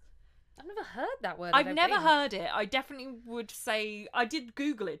because I've never heard that word. I've never heard it. I definitely would say I did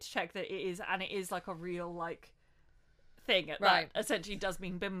Google it to check that it is, and it is a real thing that essentially does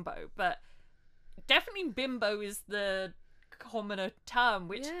mean bimbo. But definitely bimbo is the commoner term,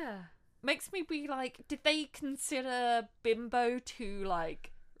 which makes me be like, did they consider bimbo too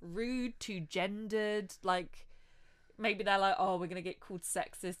rude, too gendered? Maybe they're like, oh, we're gonna get called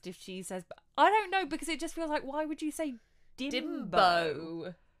sexist if she says. But I don't know, because it just feels like, why would you say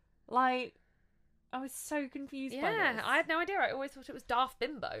dimbo? I was so confused by this. Yeah, I had no idea. I always thought it was Daft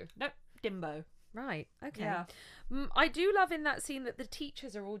Bimbo. Nope, dimbo. Right, okay. Yeah. I do love in that scene that the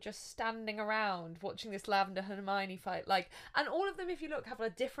teachers are all just standing around watching this Lavender Hermione fight. And all of them, if you look, have a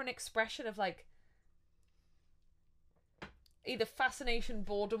different expression of either fascination,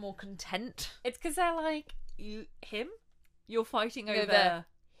 boredom, or content. It's because they're him? You're fighting over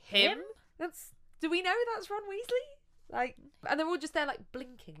him? Do we know that's Ron Weasley? And they're all just there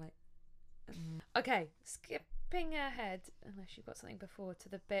blinking Okay, skipping ahead, unless you've got something before, to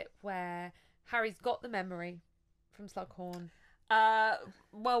the bit where Harry's got the memory from Slughorn.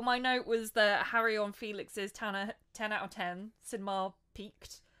 Well, my note was that Harry on Felix's 10 out of 10 cinema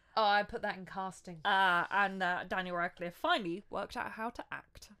peaked. Oh, I put that in casting. And Daniel Radcliffe finally worked out how to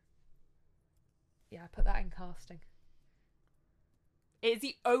act. Yeah, I put that in casting. It is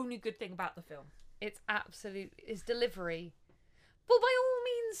the only good thing about the film. It's his delivery. Well, by all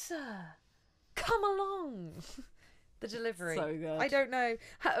means, sir, come along. The delivery. So good. I don't know.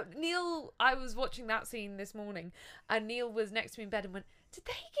 Neil, I was watching that scene this morning, and Neil was next to me in bed and went, did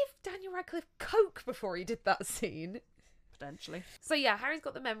they give Daniel Radcliffe coke before he did that scene? Potentially. So yeah, Harry's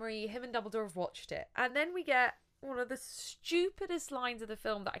got the memory. Him and Dumbledore have watched it. And then we get one of the stupidest lines of the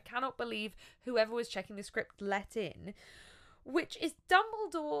film that I cannot believe whoever was checking the script let in, which is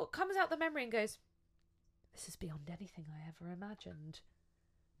Dumbledore comes out the memory and goes, this is beyond anything I ever imagined.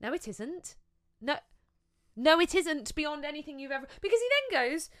 No, it isn't. No, it isn't beyond anything you've ever... Because he then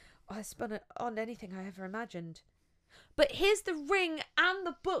goes, I spun it on anything I ever imagined. But here's the ring and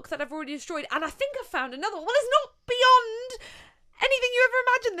the book that I've already destroyed, and I think I found another one. Well, it's not beyond anything you ever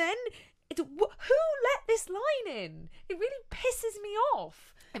imagined then. Who let this line in? It really pisses me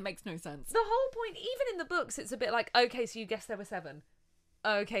off. It makes no sense. The whole point, even in the books, it's a bit okay, so you guessed there were 7.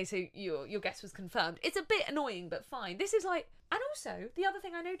 Okay, so your guess was confirmed. It's a bit annoying, but fine. This is and also, the other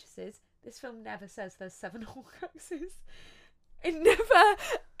thing I notice is, this film never says there's 7 Horcruxes. It never,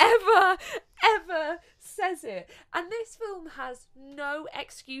 ever, ever says it. And this film has no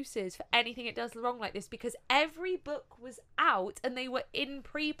excuses for anything it does wrong like this, because every book was out and they were in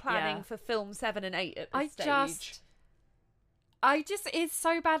pre-planning for film 7 and 8 at this stage. It's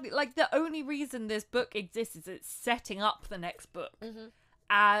so badly, like, the only reason this book exists is it's setting up the next book.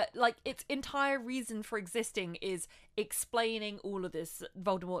 Like, its entire reason for existing is explaining all of this,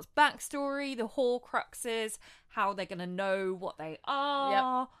 Voldemort's backstory, the Horcruxes, how they're gonna know what they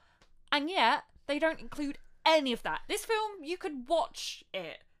are, and yet they don't include any of that. This film, you could watch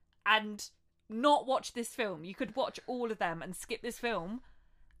it and not watch this film. You could watch all of them and skip this film.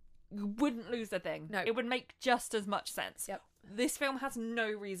 You wouldn't lose a thing. No. It would make just as much sense. Yep. This film has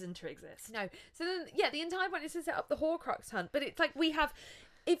no reason to exist. No. So then, yeah, the entire point is to set up the Horcrux hunt. But it's like we have...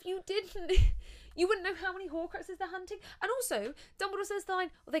 If you didn't... You wouldn't know how many Horcruxes they're hunting. And also, Dumbledore says the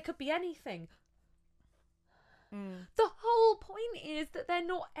line, well, they could be anything. The whole point is that they're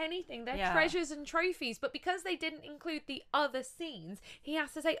not anything. They're treasures and trophies. But because they didn't include the other scenes, he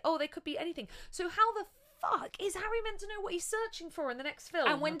has to say, oh, they could be anything. So how the fuck is Harry meant to know what he's searching for in the next film?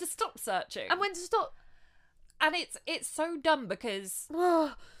 And when to stop searching. And when to stop... And it's so dumb because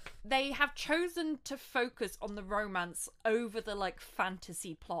they have chosen to focus on the romance over the, like,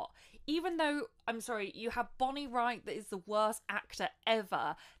 fantasy plot. Even though, I'm sorry, you have Bonnie Wright, that is the worst actor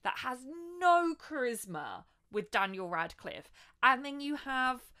ever, that has no charisma with Daniel Radcliffe. And then you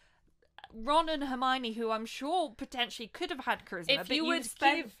have Ron and Hermione, who I'm sure potentially could have had charisma. If you would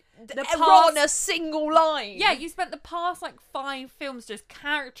give Ron a single line. Yeah, you spent the past, like, 5 films just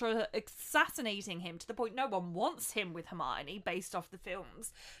character assassinating him to the point no one wants him with Hermione based off the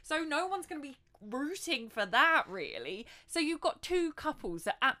films. So no one's going to be rooting for that, really. So you've got 2 couples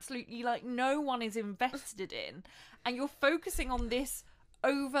that absolutely, like, no one is invested in. And you're focusing on this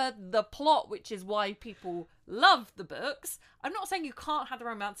over the plot, which is why people love the books. I'm not saying you can't have the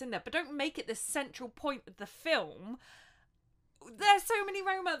romance in there, but don't make it the central point of the film. There's so many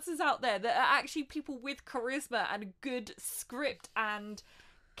romances out there that are actually people with charisma and good script and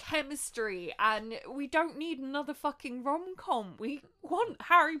chemistry, and we don't need another fucking rom-com. We want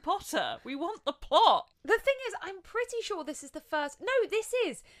Harry Potter. We want the plot. The thing is, I'm pretty sure this is the first... No, this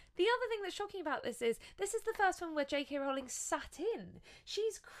is... The other thing that's shocking about this is the first one where J.K. Rowling sat in.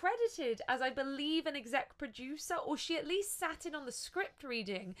 She's credited as, I believe, an exec producer, or she at least sat in on the script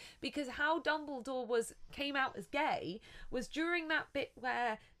reading, because how Dumbledore came out as gay was during that bit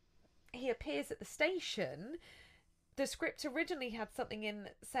where he appears at the station. The script originally had something in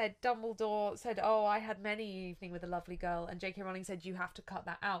that said, Dumbledore said, oh, I had many evening with a lovely girl, and J.K. Rowling said, you have to cut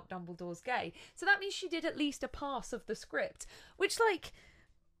that out, Dumbledore's gay. So that means she did at least a pass of the script, which, like...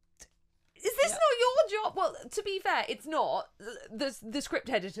 Is this not your job? Well, to be fair, it's not. The script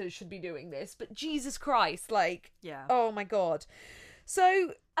editors should be doing this, but Jesus Christ, like... Yeah. Oh my God. So,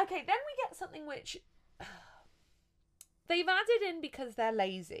 okay, then we get something which... They've added in because they're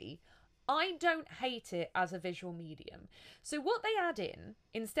lazy. I don't hate it as a visual medium. So what they add in,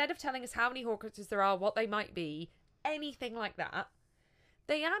 instead of telling us how many Horcruxes there are, what they might be, anything like that,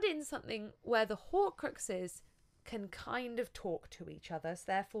 they add in something where the Horcruxes can kind of talk to each other. So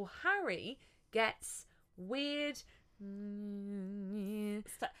therefore Harry gets weird...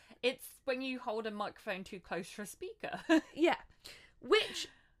 It's when you hold a microphone too close for a speaker. Yeah. Which,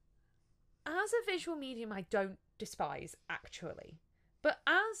 as a visual medium, I don't despise, actually. But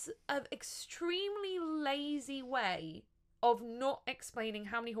as an extremely lazy way of not explaining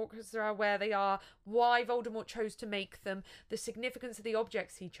how many Horcruxes there are, where they are, why Voldemort chose to make them, the significance of the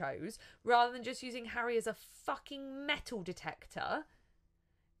objects he chose, rather than just using Harry as a fucking metal detector.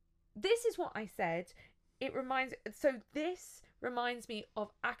 This is what I said. This reminds me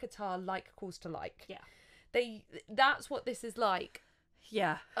of ACOTAR, Like Calls to Like. Yeah. That's what this is like.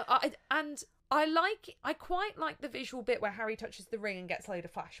 Yeah. I quite like the visual bit where Harry touches the ring and gets a load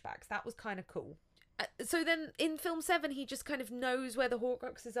of flashbacks. That was kind of cool. So then in film 7, he just kind of knows where the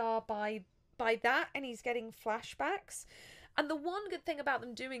Horcruxes are by that, and he's getting flashbacks. And the one good thing about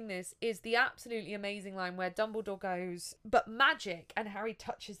them doing this is the absolutely amazing line where Dumbledore goes, but magic, and Harry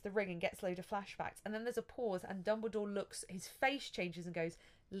touches the ring and gets a load of flashbacks. And then there's a pause and Dumbledore looks, his face changes and goes,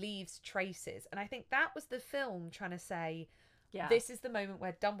 leaves traces. And I think that was the film trying to say, this is the moment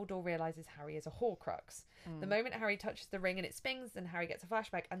where Dumbledore realises Harry is a Horcrux. The moment Harry touches the ring and it spins, then Harry gets a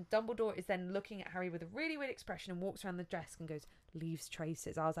flashback, and Dumbledore is then looking at Harry with a really weird expression and walks around the desk and goes, leaves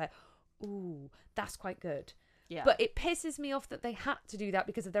traces. I was like, ooh, that's quite good. Yeah. But it pisses me off that they had to do that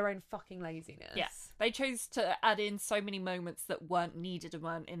because of their own fucking laziness. Yes. They chose to add in so many moments that weren't needed and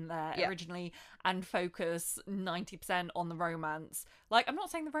weren't in there originally, and focus 90% on the romance. Like, I'm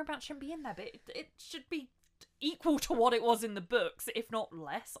not saying the romance shouldn't be in there, but it should be equal to what it was in the books, if not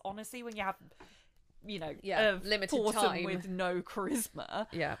less, honestly, when you have, a limited foursome time with no charisma.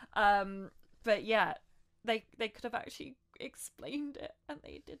 Yeah. But yeah, they could have actually explained it, and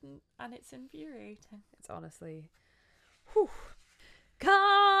they didn't, and it's infuriating. It's honestly... Whew.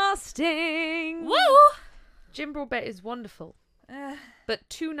 Casting! Woo! Jim Broadbent is wonderful, but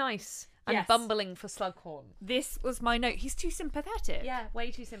too nice and Yes. bumbling for Slughorn. This was my note. He's too sympathetic. Yeah,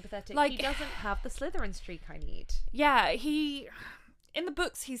 way too sympathetic. Like- he doesn't have the Slytherin streak I need. Yeah, in the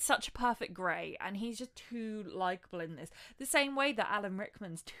books, he's such a perfect grey, and he's just too likeable in this. The same way that Alan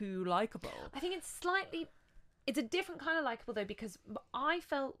Rickman's too likeable. I think it's a different kind of likeable though, because I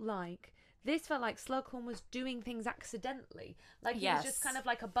felt like Slughorn was doing things accidentally. Like he was just Yes. kind of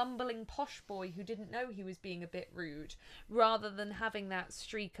like a bumbling posh boy who didn't know he was being a bit rude, rather than having that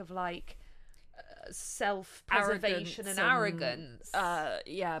streak of like self-preservation and arrogance.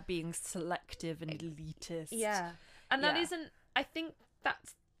 Being selective and elitist. Yeah. And that Yeah. isn't, I think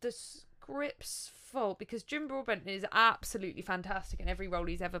that's the script's fault, because Jim Broadbent is absolutely fantastic in every role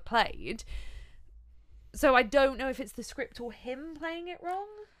he's ever played. So I don't know if it's the script or him playing it wrong.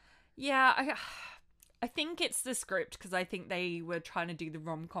 Yeah, I think it's the script, because I think they were trying to do the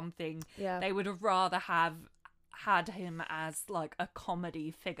rom-com thing. Yeah. They would have rather have had him as like a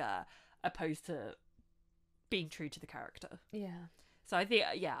comedy figure opposed to being true to the character. Yeah. So I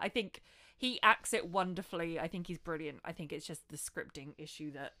think he acts it wonderfully. I think he's brilliant. I think it's just the scripting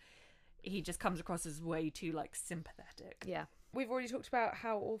issue that he just comes across as way too like sympathetic. Yeah. We've already talked about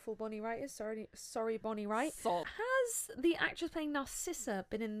how awful Bonnie Wright is. Sorry, Bonnie Wright. Sob. Has the actress playing Narcissa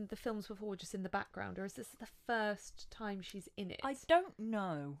been in the films before, just in the background, or is this the first time she's in it? I don't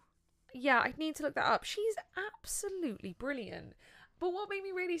know. Yeah, I need to look that up. She's absolutely brilliant. But what made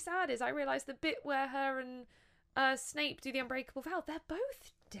me really sad is I realised the bit where her and Snape do the unbreakable vow, they're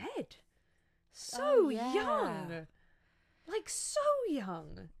both dead. So young. Like, so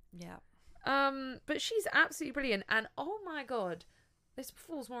young. Yeah. But she's absolutely brilliant, and oh my god, this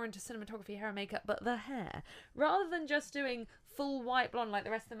falls more into cinematography, hair and makeup, but the hair, rather than just doing full white blonde like the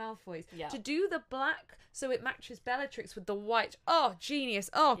rest of the Malfoys, to do the black so it matches Bellatrix with the white. Oh,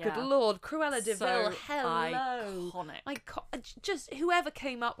 genius. Oh, good lord. Cruella de Vil, hello. Iconic. Just whoever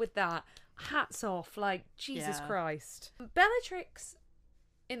came up with that, hats off. Like, Jesus Christ. Bellatrix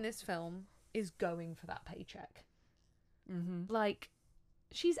in this film is going for that paycheck. Mm-hmm. Like,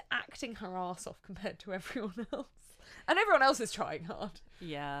 she's acting her ass off compared to everyone else. And everyone else is trying hard.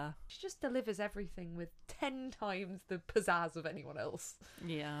 Yeah. She just delivers everything with 10 times the pizzazz of anyone else.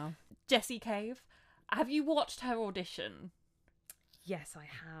 Yeah. Jessie Cave. Have you watched her audition? Yes, I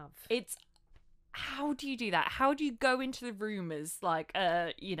have. It's... How do you do that? How do you go into the room as, like,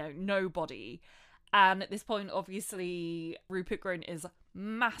 nobody? And at this point, obviously, Rupert Grint is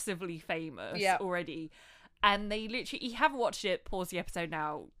massively famous already. And they literally, you haven't watched it, pause the episode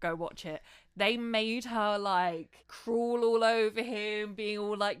now, go watch it. They made her like crawl all over him, being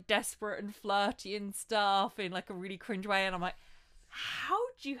all like desperate and flirty and stuff in like a really cringe way. And I'm like, how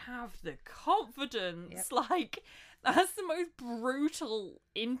do you have the confidence? Yep. Like, that's the most brutal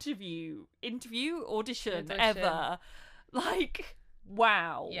audition ever. Like,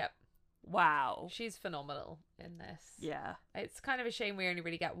 wow. Yep. Wow. She's phenomenal in this. Yeah. It's kind of a shame we only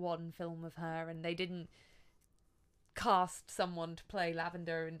really get one film of her, and they didn't cast someone to play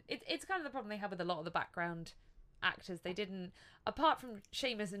Lavender, and it's kind of the problem they have with a lot of the background actors. They didn't, apart from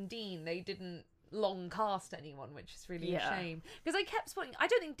Seamus and Dean, they didn't long cast anyone, which is really a shame. Because I kept spotting, I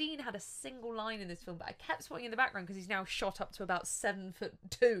don't think Dean had a single line in this film, but I kept spotting in the background because he's now shot up to about 7'2",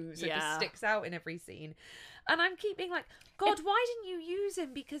 so it just sticks out in every scene. And I'm keep being like, God, why didn't you use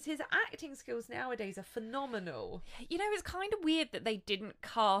him? Because his acting skills nowadays are phenomenal. You know, it's kind of weird that they didn't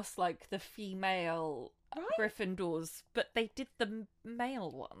cast like the female Gryffindors, but they did the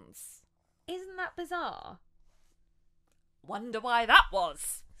male ones. Isn't that bizarre? Wonder why that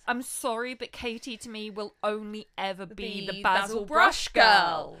was. I'm sorry, but Katie to me will only ever be the Basil Brush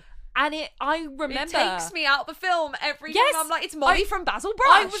girl. And I remember... It takes me out the film every Yes, time. I'm like, it's Molly from Basil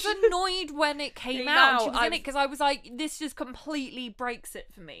Brush. I was annoyed when it came out. She was in it because I was like, this just completely breaks it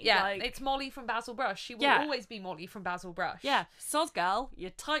for me. Yeah, like, it's Molly from Basil Brush. She will always be Molly from Basil Brush. Yeah, soz girl,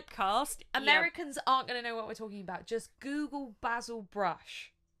 you're typecast. Americans aren't going to know what we're talking about. Just Google Basil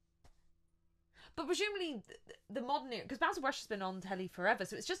Brush. But presumably the modern era, because Basil Brush has been on telly forever,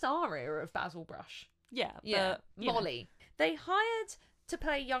 so it's just our era of Basil Brush. Yeah, but, Molly. They hired to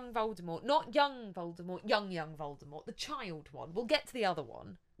play young Voldemort, not young Voldemort, young Voldemort, the child one. We'll get to the other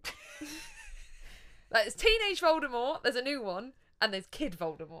one. Like, there's teenage Voldemort, there's a new one, and there's kid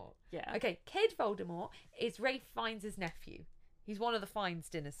Voldemort. Yeah. Okay, kid Voldemort is Ralph Fiennes' nephew. He's one of the Fiennes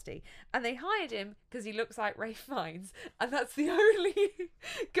dynasty. And they hired him because he looks like Ralph Fiennes. And that's the only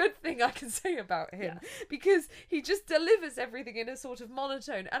good thing I can say about him. Yeah. Because he just delivers everything in a sort of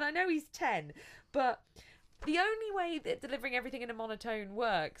monotone. And I know he's 10, but The only way that delivering everything in a monotone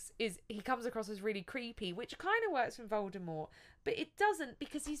works is he comes across as really creepy, which kind of works from Voldemort, but it doesn't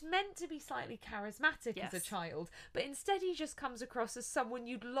because he's meant to be slightly charismatic as a child, but instead he just comes across as someone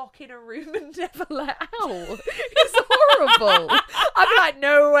you'd lock in a room and never let out. It's horrible. I'd be like,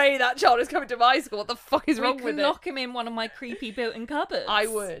 no way that child is coming to my school. What the fuck is wrong with it? Lock him in one of my creepy built-in cupboards. I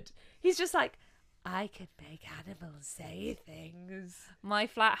would. He's just like, I can make animals say things. My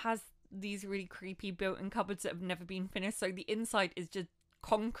flat has these really creepy built-in cupboards that have never been finished, so the inside is just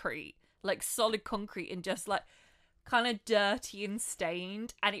concrete, like solid concrete, and just like kind of dirty and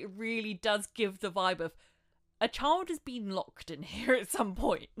stained, and it really does give the vibe of a child has been locked in here at some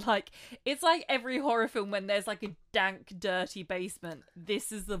point. Like, it's like every horror film when there's like a dank, dirty basement.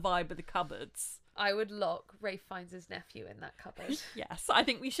 This is the vibe of the cupboards. I would lock Rafe finds his nephew in that cupboard. Yes, I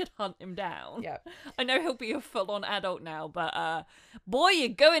think we should hunt him down. Yeah. I know he'll be a full-on adult now, but boy, you're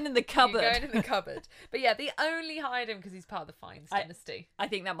going in the cupboard. You're going in the cupboard. But yeah, they only hide him because he's part of the Fiennes dynasty. I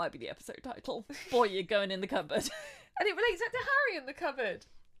think that might be the episode title. Boy, you're going in the cupboard. And it relates back to Harry in the cupboard.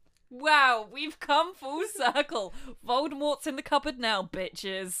 Wow, we've come full circle. Voldemort's in the cupboard now,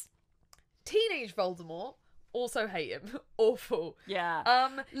 bitches. Teenage Voldemort. Also hate him. Awful. Yeah.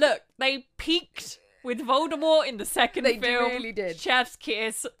 Look, they peaked with Voldemort in the second film. They really did. Chef's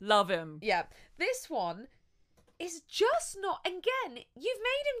kiss. Love him. Yeah. This one is just not... Again, you've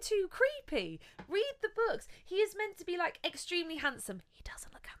made him too creepy. Read the books. He is meant to be, like, extremely handsome. He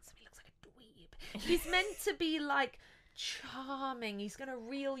doesn't look handsome. He looks like a dweeb. He's meant to be, like, charming. He's going to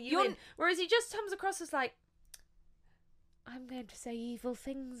reel you in. Whereas he just comes across as, like, I'm going to say evil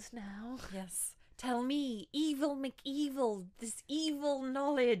things now. Yes. Tell me, evil McEvil, this evil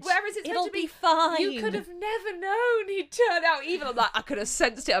knowledge. Whereas it's it'll meant to be fine. You could have never known he'd turn out evil. I'm like, I could have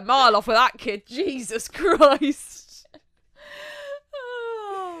sensed it a mile off with that kid. Jesus Christ.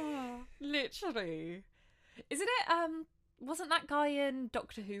 Oh, literally. Isn't it, wasn't that guy in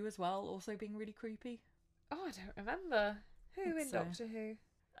Doctor Who as well also being really creepy? Oh, I don't remember. Who in Doctor Who?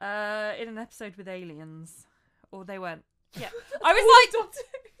 In an episode with aliens. Or they weren't. Yeah. I was like... Doctor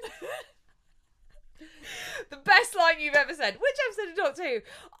Who. The best line you've ever said. Which episode of Doctor Who?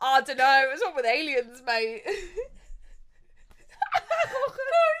 I don't know. It was one with aliens, mate. No, sorry.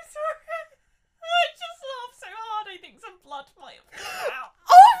 I just laughed so hard. I think some blood might have come out.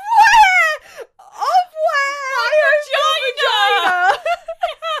 Of where? Of where? My vagina!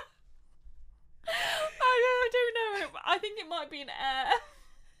 I don't know. I think it might be an air.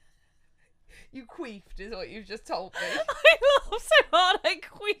 You queefed is what you've just told me. I laughed so hard I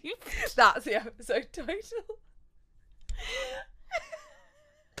queefed. That's the episode title.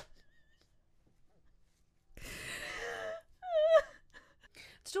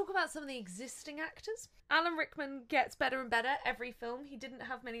 To talk about some of the existing actors, Alan Rickman gets better and better every film. He didn't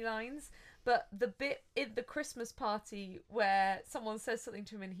have many lines, but the bit in the Christmas party where someone says something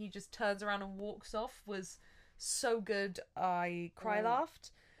to him and he just turns around and walks off was so good. I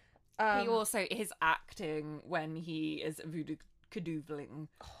laughed. He also, his acting when he is voodoo cadoodling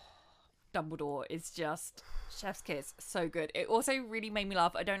Dumbledore is just chef's kiss, so good. It also really made me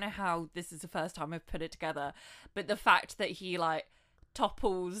laugh. I don't know how this is the first time I've put it together, but the fact that he like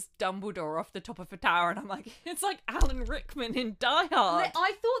topples Dumbledore off the top of a tower, and I'm like, it's like Alan Rickman in Die Hard.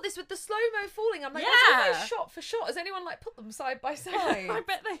 I thought this with the slow-mo falling. I'm like, Yeah. that's almost shot for shot. Has anyone like put them side by side? I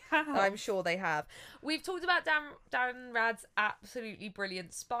bet they have. I'm sure they have. We've talked about Darren Rad's absolutely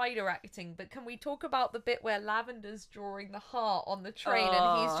brilliant spider acting, but can we talk about the bit where Lavender's drawing the heart on the train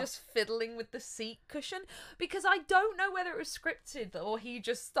and he's just fiddling with the seat cushion? Because I don't know whether it was scripted or he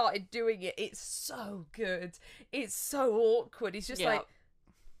just started doing it. It's so good. It's so awkward. He's just like...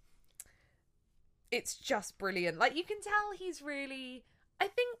 It's just brilliant. Like, you can tell he's really... I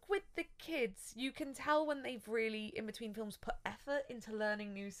think with the kids, you can tell when they've really, in between films, put effort into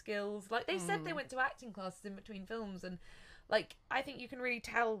learning new skills. Like, they said they went to acting classes in between films, and, like, I think you can really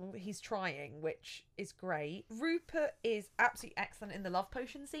tell he's trying, which is great. Rupert is absolutely excellent in the love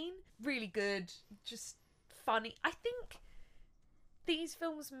potion scene. Really good. Just funny. I think these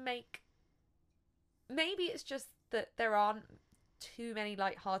films make... Maybe it's just that there aren't too many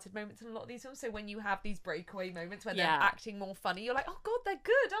light-hearted moments in a lot of these films, so when you have these breakaway moments when they're acting more funny, you're like, oh god, they're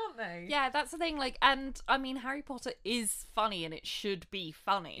good, aren't they? Yeah, that's the thing. Like, and I mean, Harry Potter is funny and it should be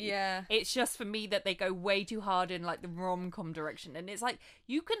funny. Yeah. It's just for me that they go way too hard in like the rom-com direction, and it's like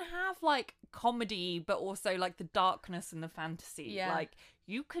you can have like comedy but also like the darkness and the fantasy. Yeah. Like,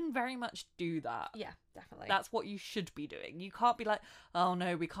 you can very much do that. Yeah, definitely. That's what you should be doing. You can't be like, oh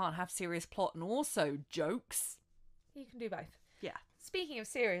no, we can't have serious plot and also jokes. You can do both. Yeah. Speaking of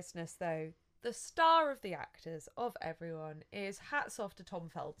seriousness, though, the star of the actors, of everyone, is hats off to Tom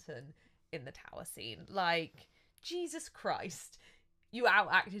Felton. in the tower scene. Like, Jesus Christ, you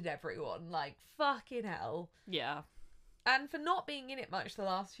outacted everyone. Like, fucking hell. Yeah. And for not being in it much the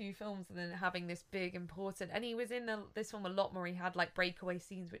last few films and then having this big important, and he was in this one a lot more. He had like breakaway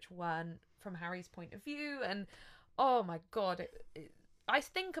scenes which weren't from Harry's point of view, and oh my god, I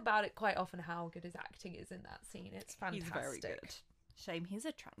think about it quite often how good his acting is in that scene. It's fantastic. He's very good. Shame he's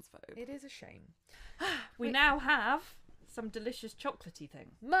a transphobe. It is a shame. We now have some delicious chocolatey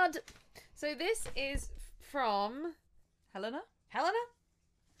thing. Mud. So this is from Helena.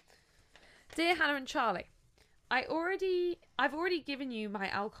 Dear Hannah and Charlie, I've already given you my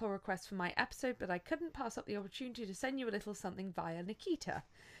alcohol request for my episode, but I couldn't pass up the opportunity to send you a little something via Nikita.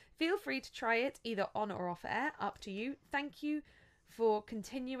 Feel free to try it either on or off air, up to you. Thank you for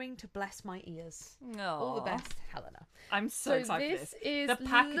continuing to bless my ears. Aww. All the best, Helena. I'm so excited for this. Is the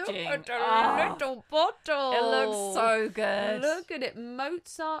packaging. Look at a little bottle. It looks so good. Look at it.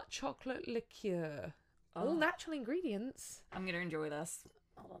 Mozart chocolate liqueur. All natural ingredients. I'm going to enjoy this.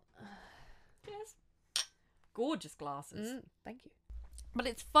 Hold on. Cheers. Gorgeous glasses. Thank you. But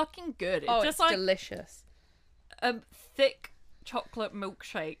it's fucking good. It's it's like delicious. a thick chocolate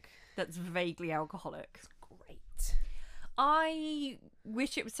milkshake that's vaguely alcoholic. Great. I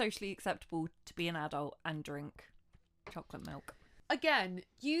wish it was socially acceptable to be an adult and drink chocolate milk. Again,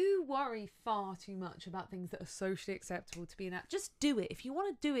 you worry far too much about things that are socially acceptable to be an adult. Just do it. If you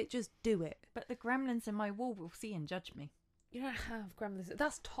want to do it, just do it. But the gremlins in my wall will see and judge me. You don't have gremlins.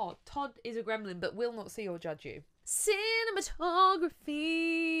 That's Todd. Todd is a gremlin, but will not see or judge you.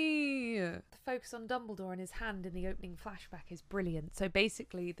 Cinematography! The focus on Dumbledore and his hand in the opening flashback is brilliant. So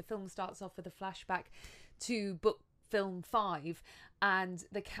basically, the film starts off with a flashback to book film 5, and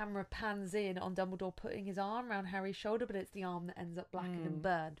the camera pans in on Dumbledore putting his arm around Harry's shoulder, but it's the arm that ends up blackened and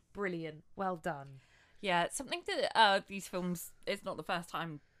burned. Brilliant. Well done. Yeah, it's something that these films, it's not the first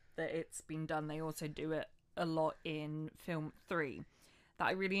time that it's been done. They also do it a lot in film 3 that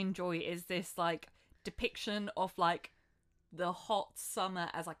I really enjoy, is this like depiction of like the hot summer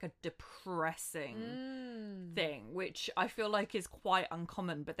as like a depressing thing, which I feel like is quite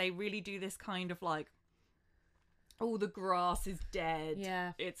uncommon, but they really do this kind of like, all the grass is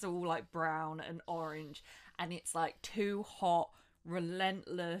dead, it's all like brown and orange, and it's like too hot,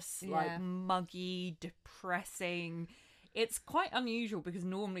 relentless, like muggy, depressing. It's quite unusual because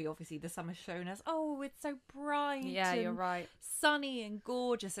normally, obviously, the summer's shown as, oh, it's so bright. Yeah, and you're right. sunny and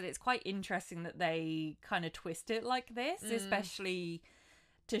gorgeous. And it's quite interesting that they kind of twist it like this, especially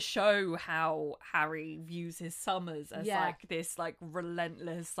to show how Harry views his summers as like this like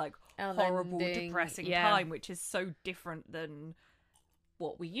relentless, like horrible, depressing time, which is so different than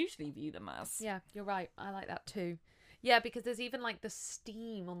what we usually view them as. Yeah, you're right. I like that too. Yeah, because there's even like the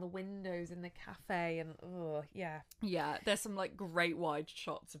steam on the windows in the cafe, and yeah, there's some like great wide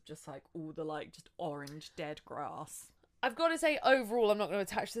shots of just like all the like just orange dead grass. I've got to say, overall, I'm not going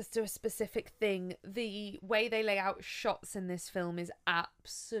to attach this to a specific thing. The way they lay out shots in this film is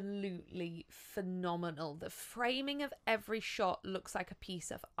absolutely phenomenal. The framing of every shot looks like a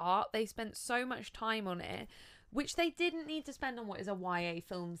piece of art. They spent so much time on it, which they didn't need to spend on what is a YA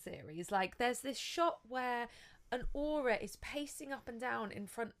film series. Like, there's this shot where an aura is pacing up and down in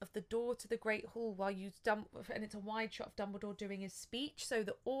front of the door to the Great Hall while you and it's a wide shot of Dumbledore doing his speech, so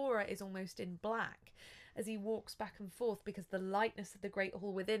the aura is almost in black as he walks back and forth because the lightness of the Great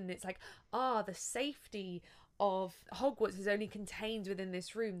Hall within, it's like, the safety of Hogwarts is only contained within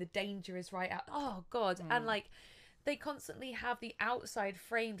this room, the danger is right out. Oh god. And like, they constantly have the outside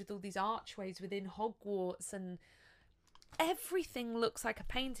framed with all these archways within Hogwarts, and everything looks like a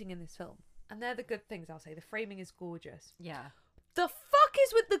painting in this film. And they're the good things, I'll say. The framing is gorgeous. Yeah. The fuck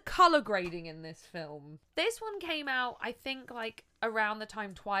is with the colour grading in this film? This one came out, I think, like, around the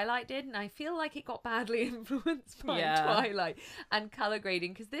time Twilight did, and I feel like it got badly influenced by Twilight and colour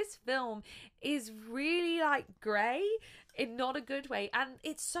grading, because this film is really, like, grey in not a good way, and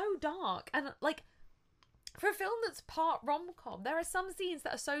it's so dark. And, like, for a film that's part rom-com, there are some scenes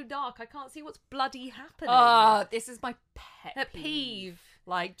that are so dark, I can't see what's bloody happening. This is my pet peeve.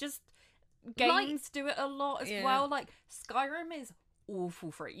 Like, just... games Like, do it a lot as well. Like, Skyrim is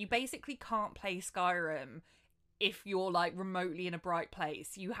awful for it. You basically can't play Skyrim if you're like remotely in a bright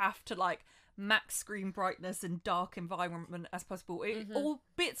place. You have to like max screen brightness and dark environment as possible. All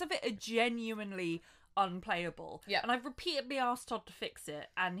bits of it are genuinely unplayable. Yeah. And I've repeatedly asked Todd to fix it,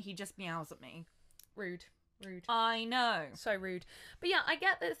 and he just meows at me. Rude. I know. So rude. But yeah, I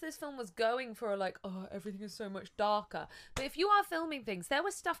get that this film was going for like, everything is so much darker. But if you are filming things, there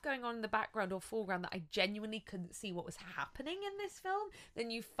was stuff going on in the background or foreground that I genuinely couldn't see what was happening in this film, then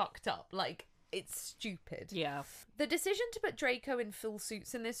you fucked up. Like, It's stupid. Yeah. The decision to put Draco in full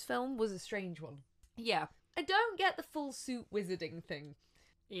suits in this film was a strange one. Yeah. I don't get the full suit wizarding thing.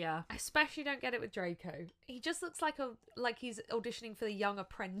 Yeah. I especially don't get it with Draco. He just looks like he's auditioning for the Young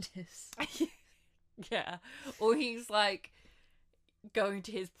Apprentice. Yeah. Or he's like going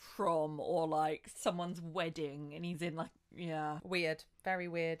to his prom or like someone's wedding and he's in like, yeah. Weird. Very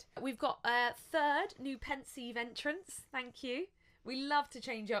weird. We've got a third new pensieve entrance. Thank you. We love to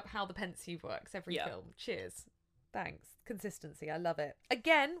change up how the pensieve works every film. Cheers. Thanks. Consistency. I love it.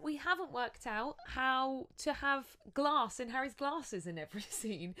 Again, we haven't worked out how to have glass in Harry's glasses in every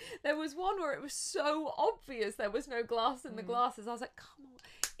scene. There was one where it was so obvious there was no glass in the glasses. I was like, come on.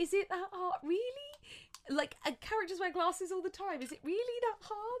 Is it that hard? Really? Like, characters wear glasses all the time. Is it really that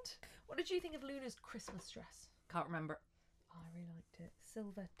hard? What did you think of Luna's Christmas dress? Can't remember. Oh, I really liked it.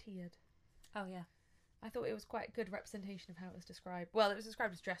 Silver tiered. Oh, yeah. I thought it was quite a good representation of how it was described. Well, it was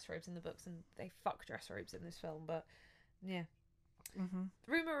described as dress robes in the books, and they fuck dress robes in this film, but yeah. Mm-hmm.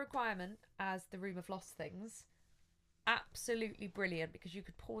 Room of Requirement as the Room of Lost Things, absolutely brilliant, because you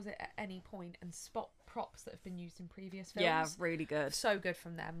could pause it at any point and spot props that have been used in previous films. Yeah, really good. So good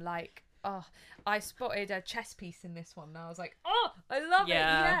from them. Like, oh, I spotted a chess piece in this one, and I was like, oh, I love it,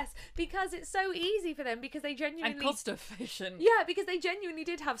 yes, because it's so easy for them, because they genuinely... And cost efficient. Yeah, because they genuinely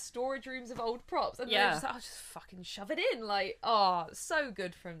did have storage rooms of old props, and they're just like, oh, just fucking shove it in. Like, oh, so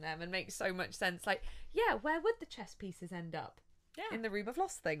good from them, and makes so much sense. Like, yeah, where would the chess pieces end up? Yeah. In the Room of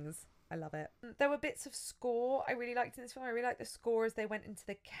Lost Things. I love it. There were bits of score I really liked in this film. I really liked the score as they went into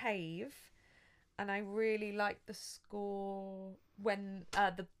the cave. And I really liked the score when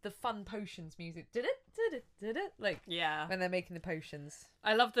the fun potions music did it like, yeah, when they're making the potions.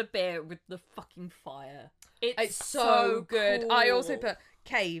 I love the bit with the fucking fire. It's so good. Cool. I also put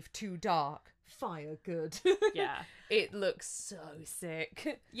cave too dark, fire good. Yeah. It looks so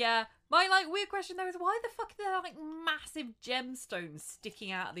sick. Yeah. My like weird question though is why the fuck are there like massive gemstones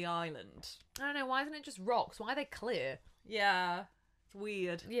sticking out of the island? I don't know, why isn't it just rocks? Why are they clear? Yeah. It's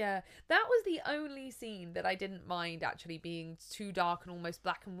weird. Yeah. That was the only scene that I didn't mind actually being too dark and almost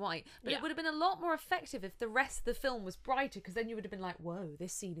black and white. But it would have been a lot more effective if the rest of the film was brighter, because then you would have been like, whoa,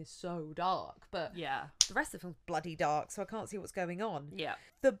 this scene is so dark. But yeah, the rest of the film's bloody dark, so I can't see what's going on. Yeah.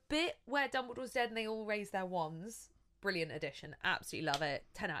 The bit where Dumbledore's dead and they all raise their wands, brilliant addition. Absolutely love it.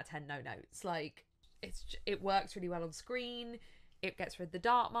 10 out of 10, no notes. Like, it works really well on screen. It gets rid of the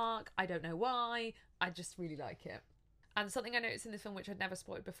dark mark. I don't know why. I just really like it. And something I noticed in this film, which I'd never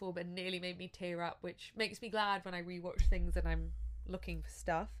spotted before, but nearly made me tear up, which makes me glad when I rewatch things and I'm looking for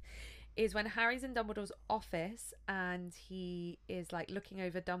stuff, is when Harry's in Dumbledore's office and he is like looking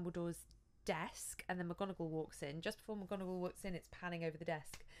over Dumbledore's desk, and then McGonagall walks in. Just before McGonagall walks in, it's panning over the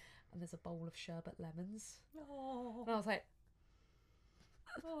desk, and there's a bowl of sherbet lemons. Oh. And I was like,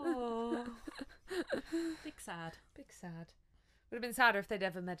 oh. Big sad. Big sad. Would have been sadder if they'd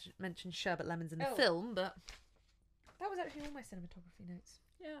ever mentioned sherbet lemons in the film, but that was actually all my cinematography notes.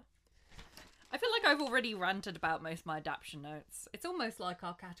 Yeah. I feel like I've already ranted about most of my adaptation notes. It's almost like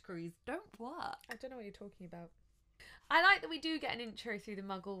our categories don't work. I don't know what you're talking about. I like that we do get an intro through the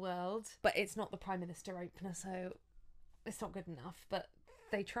Muggle world, but it's not the Prime Minister opener, so it's not good enough. But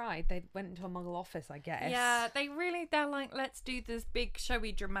they tried. They went into a Muggle office, I guess. Yeah, they're like, let's do this big,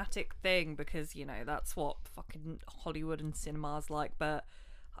 showy, dramatic thing because, you know, that's what fucking Hollywood and cinema's like. But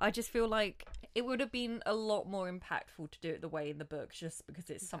I just feel like it would have been a lot more impactful to do it the way in the books, just because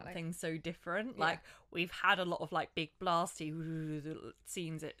it's something so different. Yeah. Like, we've had a lot of like big blasty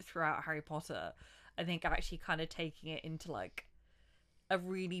scenes throughout Harry Potter. I think actually kind of taking it into like a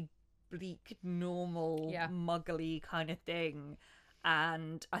really bleak, normal, muggly kind of thing.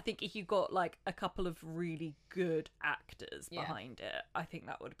 And I think if you got like a couple of really good actors behind it, I think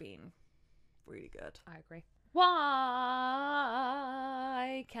that would have been really good. I agree. Why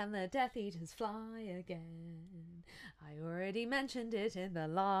can the Death Eaters fly again? I already mentioned it in the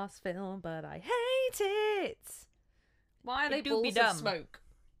last film, but I hate it. Why are they balls of smoke?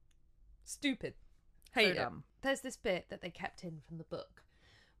 Stupid. Hate it. There's this bit that they kept in from the book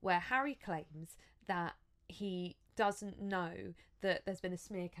where Harry claims that he doesn't know that there's been a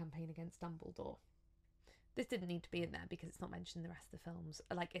smear campaign against Dumbledore. This didn't need to be in there because it's not mentioned in the rest of the films.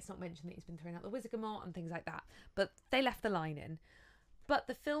 Like, it's not mentioned that he's been thrown out the Wizardgamot and things like that. But they left the line in. But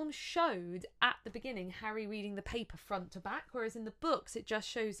the film showed at the beginning Harry reading the paper front to back, whereas in the books it just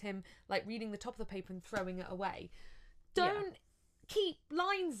shows him like reading the top of the paper and throwing it away. Don't keep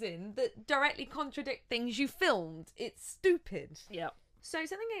lines in that directly contradict things you filmed. It's stupid. Yeah. So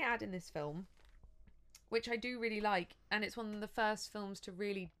something they add in this film, which I do really like, and it's one of the first films to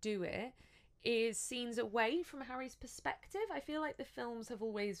really do it, is scenes away from Harry's perspective. I feel like the films have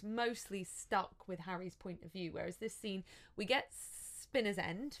always mostly stuck with Harry's point of view, whereas this scene, we get Spinner's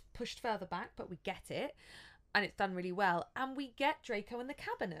End pushed further back, but we get it, and it's done really well. And we get Draco and the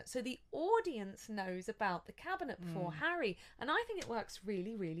cabinet, so the audience knows about the cabinet before Harry, and I think it works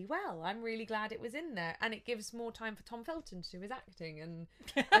really, really well. I'm really glad it was in there, and it gives more time for Tom Felton to do his acting, and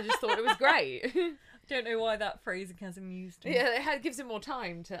I just thought it was great. Don't know why that phrasing has amused me. Yeah, it gives him more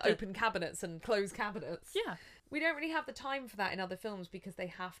time to open cabinets and close cabinets. Yeah. We don't really have the time for that in other films because they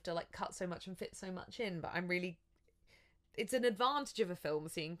have to like cut so much and fit so much in, but it's an advantage of a film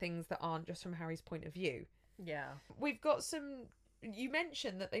seeing things that aren't just from Harry's point of view. Yeah. We've got you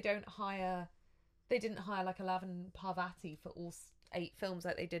mentioned that they didn't hire like Alavan Parvati for all 8 films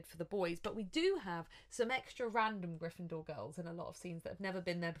like they did for the boys, but we do have some extra random Gryffindor girls in a lot of scenes that have never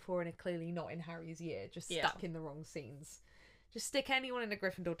been there before and are clearly not in Harry's year, just stuck in the wrong scenes. Just stick anyone in a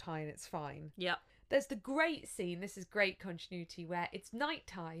Gryffindor tie and it's fine. Yep. There's the great scene, this is great continuity, where it's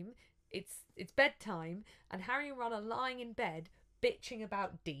nighttime, it's bedtime, and Harry and Ron are lying in bed bitching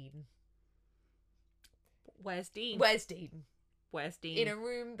about Dean. Where's Dean? Where's Dean? Where's Dean? In a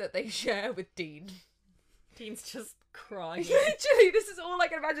room that they share with Dean. Dean's just crying. Literally, this is all I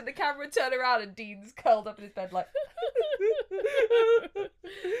can imagine. The camera turn around and Dean's curled up in his bed like...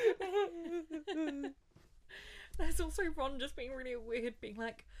 There's also Ron just being really weird, being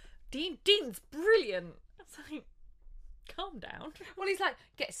like, Dean's brilliant. It's like, calm down. Well, he's like,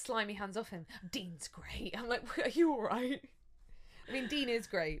 get his slimy hands off him. Dean's great. I'm like, are you alright? I mean, Dean is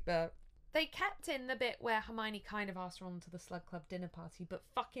great, but... They kept in the bit where Hermione kind of asked Ron to the Slug Club dinner party, but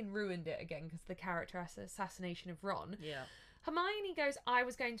fucking ruined it again because the character assassination of Ron. Yeah. Hermione goes, I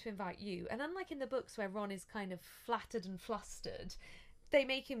was going to invite you. And unlike in the books where Ron is kind of flattered and flustered, they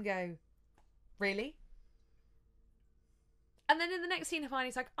make him go, really? And then in the next scene,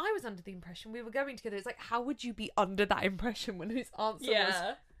 Hermione's like, I was under the impression we were going together. It's like, how would you be under that impression when his answer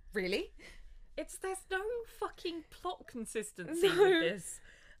was, really? There's no fucking plot consistency with this.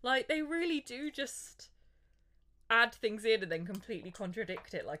 Like, they really do just add things in and then completely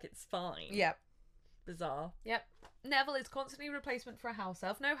contradict it like it's fine. Yep. Bizarre. Yep. Neville is constantly a replacement for a house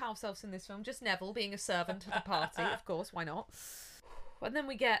elf. No house elves in this film, just Neville being a servant to the party. Of course, why not? And then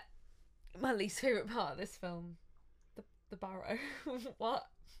we get my least favourite part of this film. The burrow. What?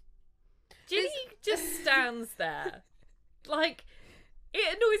 Ginny just stands there. Like,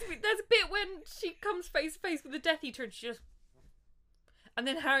 it annoys me. There's a bit when she comes face to face with the Death Eater and she just... And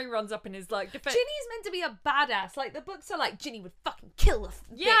then Harry runs up and is like... Ginny's meant to be a badass. Like, the books are like, Ginny would fucking kill a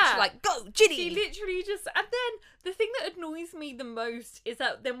bitch. Like, go, Ginny! She literally just... And then, the thing that annoys me the most is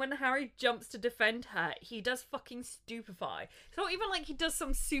that then when Harry jumps to defend her, he does fucking stupefy. It's not even like he does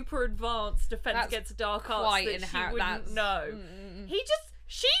some super advanced defense against dark arts that she wouldn't know. He just...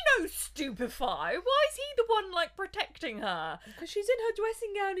 She knows stupefy. Why is he the one, like, protecting her? Because she's in her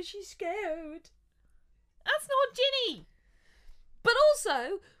dressing gown and she's scared. That's not Ginny! But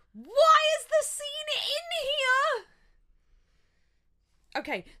also, why is the scene in here?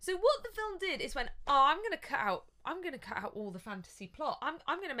 Okay, so what the film did is I'm gonna cut out all the fantasy plot.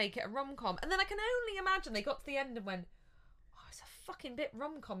 I'm gonna make it a rom-com. And then I can only imagine they got to the end and went, oh, it's a fucking bit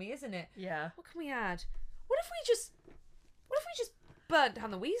rom-com-y, isn't it? Yeah. What can we add? What if we just burnt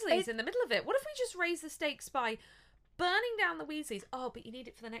down the Weasleys in the middle of it? What if we just raise the stakes by burning down the Weasleys? Oh, but you need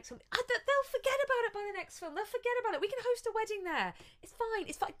it for the next film. They'll forget about it by the next film. They'll forget about it. We can host a wedding there. It's fine.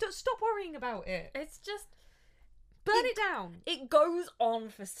 It's fine. Don't stop worrying about it. It's just... Burn it down. It goes on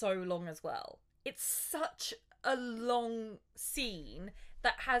for so long as well. It's such a long scene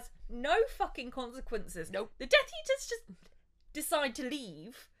that has no fucking consequences. Nope. The Death Eaters just decide to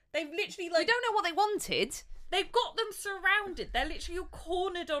leave. They've literally, like... We don't know what they wanted. They've got them surrounded. They're literally all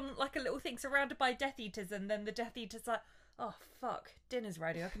cornered on, like, a little thing surrounded by Death Eaters, and then the Death Eater's like, oh, fuck, dinner's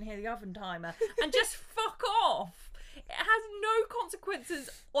ready, I can hear the oven timer. And just fuck off. It has no consequences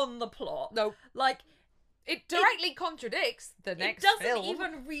on the plot. No. Like... It directly contradicts the next film. It doesn't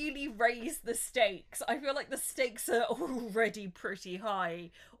even really raise the stakes. I feel like the stakes are already pretty high.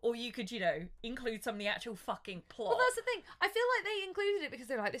 Or you could, include some of the actual fucking plot. Well, that's the thing. I feel like they included it because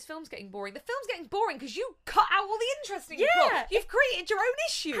they're like, this film's getting boring. The film's getting boring because you cut out all the interesting plot. You've created your own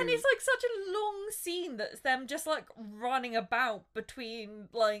issue. And it's like such a long scene that's them just like running about between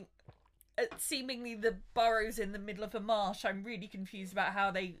like seemingly the burrows in the middle of a marsh. I'm really confused about how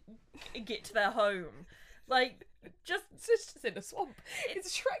they get to their home. Like, it's just in a swamp.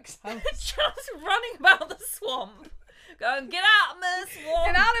 It's Shrek's house. Just running about the swamp. Going, get out of my swamp.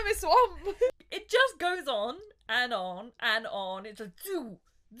 Get out of my swamp. It just goes on and on and on. It's like,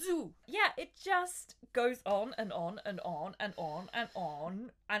 zoo. Yeah, it just goes on and on and on and on and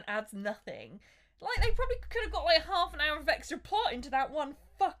on and adds nothing. Like, they probably could have got like half an hour of extra plot into that one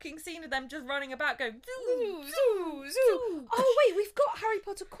fucking scene of them just running about going zoo, zoo, zoo. Oh, wait, we've got Harry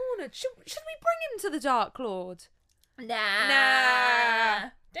Potter cornered. Should we bring him to the Dark Lord? Nah.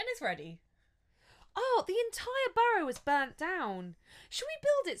 Dinner's ready. Oh, the entire burrow was burnt down. Should we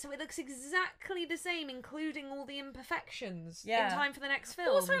build it so it looks exactly the same, including all the imperfections, in time for the next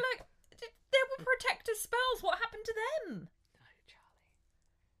film? Also, like, there were protective spells. What happened to them? No, Charlie.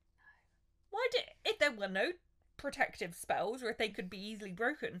 Why if there were no protective spells, or if they could be easily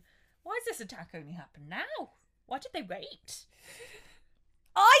broken, why does this attack only happen now? Why did they wait?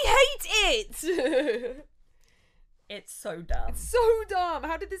 I hate it! It's so dumb. It's so dumb.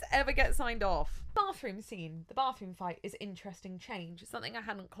 How did this ever get signed off? Bathroom scene. The bathroom fight is interesting change. It's something I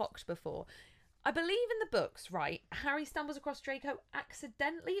hadn't clocked before. I believe in the books, right? Harry stumbles across Draco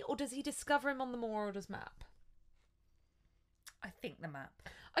accidentally, or does he discover him on the Marauders map? I think the map.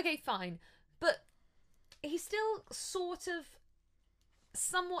 Okay, fine. But he still sort of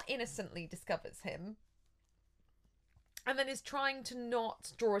somewhat innocently discovers him. And then is trying to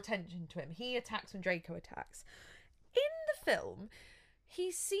not draw attention to him. He attacks when Draco attacks. In the film, he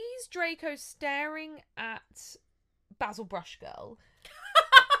sees Draco staring at Basil Brushgirl.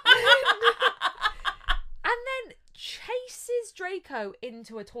 And then chases Draco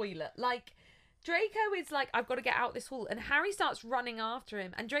into a toilet. Like, Draco is like, I've got to get out this hall. And Harry starts running after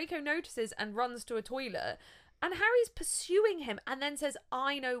him. And Draco notices and runs to a toilet. And Harry's pursuing him and then says,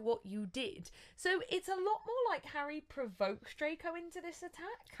 I know what you did. So it's a lot more like Harry provokes Draco into this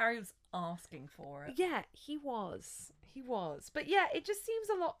attack. Harry was asking for it. Yeah, he was. He was. But yeah, it just seems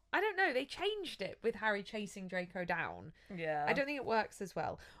a lot... I don't know, they changed it with Harry chasing Draco down. Yeah. I don't think it works as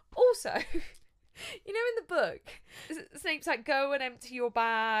well. Also, you know in the book, Snape's like, go and empty your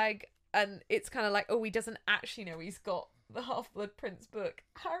bag. And it's kind of like, oh, he doesn't actually know he's got the Half-Blood Prince book.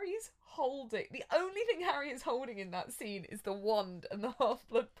 Harry's holding... The only thing Harry is holding in that scene is the wand and the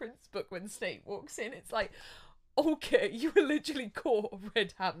Half-Blood Prince book when Snape walks in. It's like, okay, you were literally caught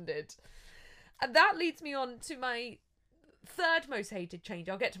red-handed. And that leads me on to my third most hated change.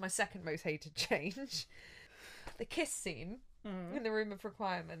 I'll get to my second most hated change. The kiss scene in the Room of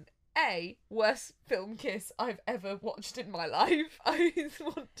Requirement. Worst film kiss I've ever watched in my life. I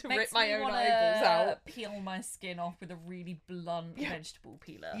want to rip my own eyeballs out. Peel my skin off with a really blunt vegetable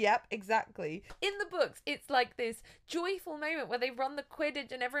peeler. Yep, exactly. In the books, it's like this joyful moment where they run the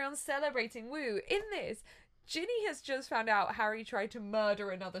Quidditch and everyone's celebrating. Woo. In this, Ginny has just found out Harry tried to murder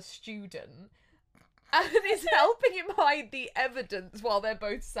another student and is helping him hide the evidence while they're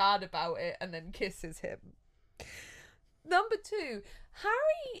both sad about it, and then kisses him. Number 2,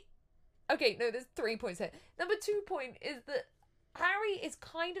 Harry... Okay, no, there's 3 points here. Number 2 point is that Harry is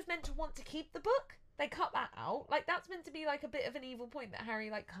kind of meant to want to keep the book. They cut that out. Like, that's meant to be like a bit of an evil point, that Harry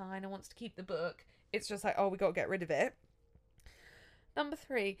like kind of wants to keep the book. It's just like, oh, we got to get rid of it. Number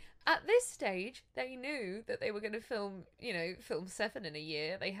 3, at this stage, they knew that they were going to film 7 in a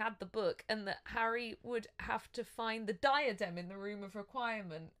year. They had the book, and that Harry would have to find the diadem in the Room of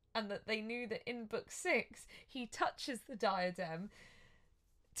Requirement, and that they knew that in book 6, he touches the diadem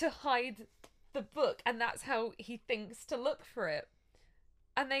to hide the book, and that's how he thinks to look for it.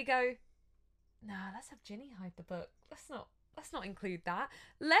 And they go, nah, let's have Ginny hide the book. Let's not include that.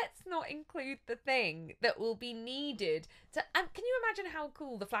 Let's not include the thing that will be needed to... And can you imagine how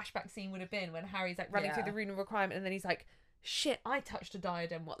cool the flashback scene would have been when Harry's like running through the Room of Requirement, and then he's like, shit, I touched a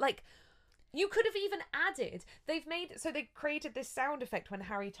diadem. What? Like, you could have even added... They created this sound effect when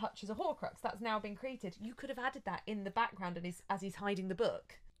Harry touches a Horcrux. That's now been created. You could have added that in the background as he's hiding the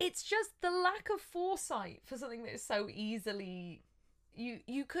book. It's just the lack of foresight for something that is so easily...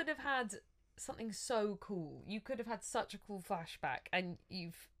 You could have had something so cool. You could have had such a cool flashback, and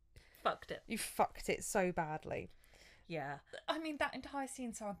you've... Fucked it. You fucked it so badly. Yeah. I mean, that entire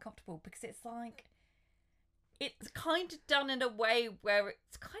scene's so uncomfortable because it's like... It's kind of done in a way where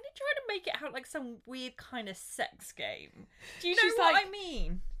it's kind of trying to make it out like some weird kind of sex game. Do you know what I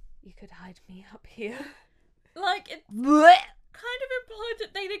mean? You could hide me up here. Like, it kind of implied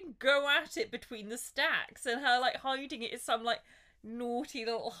that they didn't go at it between the stacks, and her, like, hiding it is some, like, naughty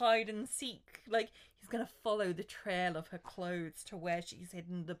little hide and seek. Like, he's going to follow the trail of her clothes to where she's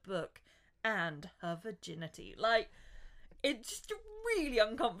hidden the book and her virginity. Like, it's just really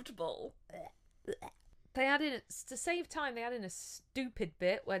uncomfortable. They added, to save time, they added a stupid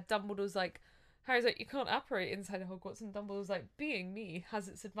bit where Dumbledore's like, Harry's like, you can't operate inside Hogwarts, and Dumbledore's like, being me has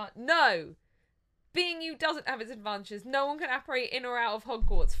its advantage. No! Being you doesn't have its advantages. No one can operate in or out of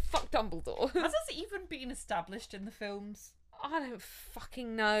Hogwarts. Fuck Dumbledore. Has this even been established in the films? I don't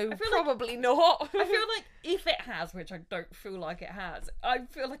fucking know. I feel Probably not. I feel like if it has, which I don't feel like it has, I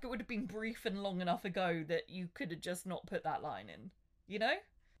feel like it would have been brief and long enough ago that you could have just not put that line in. You know?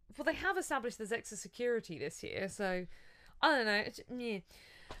 Well, they have established there's extra security this year, so I don't know. Yeah.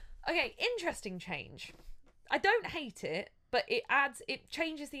 Okay, interesting change. I don't hate it, but it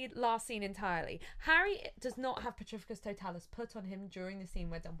changes the last scene entirely. Harry does not have Petrificus Totalis put on him during the scene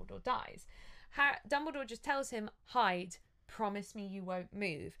where Dumbledore dies. Dumbledore just tells him, hide, promise me you won't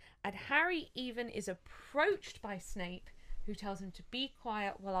move. And Harry even is approached by Snape, who tells him to be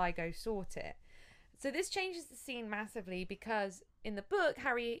quiet while I go sort it. So this changes the scene massively because in the book,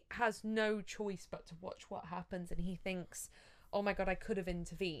 Harry has no choice but to watch what happens, and he thinks, oh my god, I could have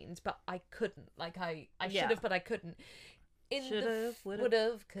intervened, but I couldn't. Like, I should have, but I couldn't. Should've,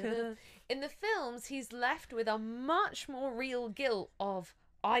 Would've, could've. In the films, he's left with a much more real guilt of,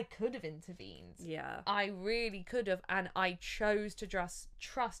 I could have intervened. Yeah. I really could have, and I chose to just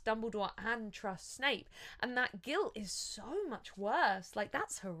trust Dumbledore and trust Snape. And that guilt is so much worse. Like,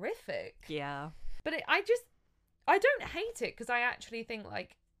 that's horrific. Yeah. But I don't hate it, because I actually think,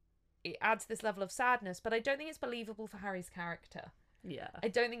 like, it adds this level of sadness, but I don't think it's believable for Harry's character. Yeah. I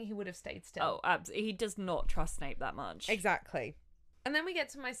don't think he would have stayed still. Oh, absolutely. He does not trust Snape that much. Exactly. And then we get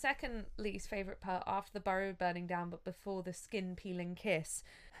to my second least favourite part after the burrow burning down, but before the skin peeling kiss,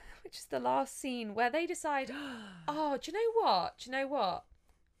 which is the last scene where they decide, oh, do you know what?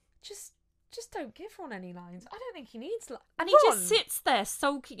 Just don't give Ron any lines. I don't think he needs lines. And he just sits there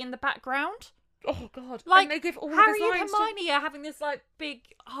sulking in the background. Oh, God. Like, and they give all Harry of his and lines Hermione are having this, like, big,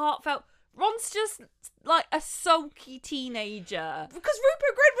 heartfelt... Ron's just, like, a sulky teenager. Because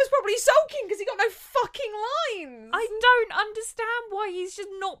Rupert Grint was probably sulking because he got no fucking lines. I don't understand why he's just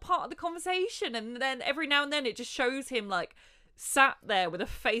not part of the conversation. And then every now and then it just shows him, like, sat there with a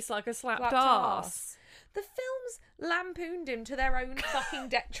face like a slapped ass. The films lampooned him to their own fucking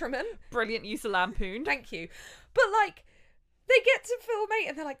detriment. Brilliant use of lampoon. Thank you. But, like, they get to film 8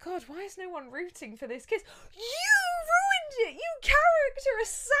 and they're like, God, why is no one rooting for this kiss? You ruined it! You character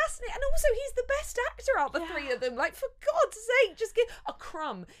assassinate! And also, he's the best actor out of the three of them. Like, for God's sake, just give a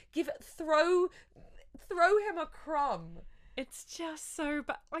crumb. Throw him a crumb. It's just so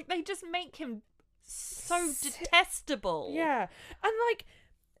bad. Like, they just make him so detestable. Yeah. And, like,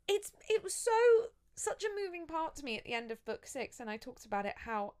 it was such a moving part to me at the end of book 6, and I talked about it,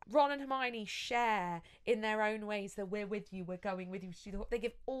 how Ron and Hermione share in their own ways that we're with you, we're going with you. They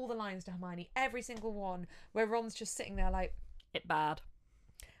give all the lines to Hermione, every single one, where Ron's just sitting there like, it bad.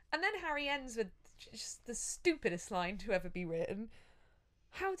 And then Harry ends with just the stupidest line to ever be written.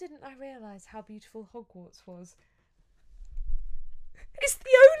 How didn't I realise how beautiful Hogwarts was? It's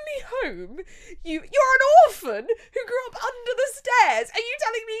the only home. You're an orphan who grew up under the stairs, and you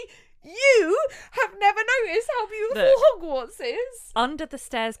telling me you have never noticed how beautiful Hogwarts is? Under the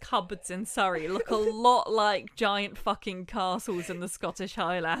stairs cupboards in Surrey look a lot like giant fucking castles in the Scottish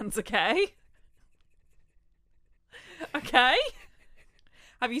Highlands, okay? Okay?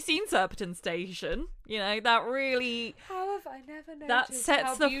 Have you seen Surbiton Station? You know, that really... How have I never noticed that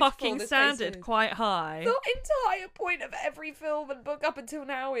sets the fucking standard quite high. The entire point of every film and book up until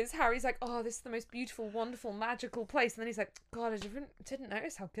now is Harry's like, oh, this is the most beautiful, wonderful, magical place. And then he's like, God, I didn't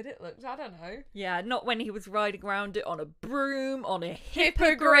notice how good it looked. I don't know. Yeah, not when he was riding around it on a broom, on a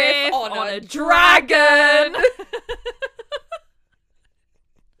Hippogriff, on a dragon.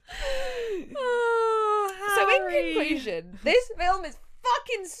 Oh, so in Harry. conclusion, this film is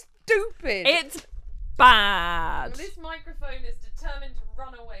fucking stupid. It's bad. This microphone is determined to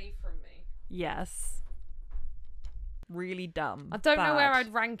run away from me. Yes. Really dumb. I don't know where Bad.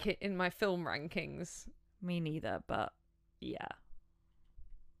 I'd rank it in my film rankings. Me neither, but yeah.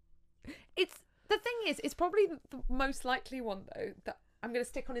 The thing is, it's probably the most likely one though that I'm going to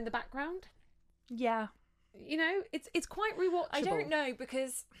stick on in the background. Yeah. You know, it's quite rewatchable. I don't know,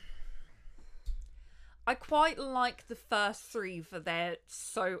 because I quite like the first three for they're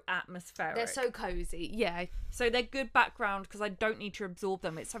so atmospheric. They're so cozy. Yeah. So they're good background because I don't need to absorb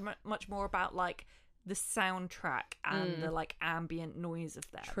them. It's so much more about like the soundtrack and the like ambient noise of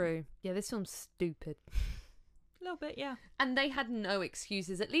them. True. Yeah, this film's stupid. A little bit, yeah. And they had no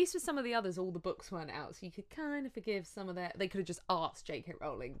excuses. At least with some of the others, all the books weren't out, so you could kind of forgive some of their... They could have just asked J.K.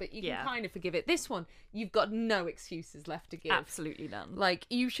 Rowling, but you can kind of forgive it. This one, you've got no excuses left to give. Absolutely none. Like,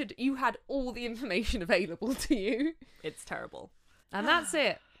 you had all the information available to you. It's terrible. And that's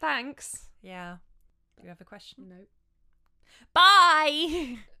it. Thanks. Yeah. Do you have a question? Nope.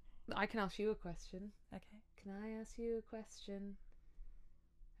 Bye! I can ask you a question. Okay. Can I ask you a question?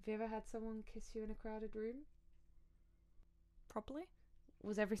 Have you ever had someone kiss you in a crowded room? Probably.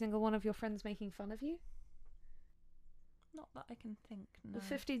 Was every single one of your friends making fun of you? Not that I can think, no. But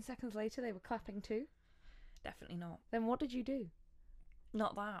 15 seconds later, they were clapping too? Definitely not. Then what did you do?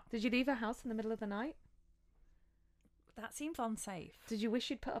 Not that. Did you leave her house in the middle of the night? That seems unsafe. Did you wish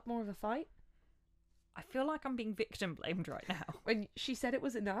you'd put up more of a fight? I feel like I'm being victim blamed right now. When she said it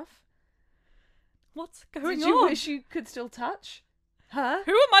was enough? What's going Did on? you wish you could still touch her?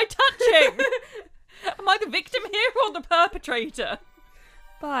 Who am I touching? Am I the victim here or the perpetrator?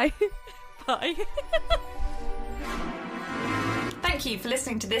 Bye. Bye. Thank you for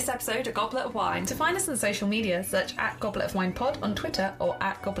listening to this episode of Goblet of Wine. To find us on social media, search @GobletOfWinePod on Twitter or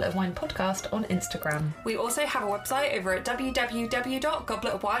 @GobletOfWinePodcast on Instagram. We also have a website over at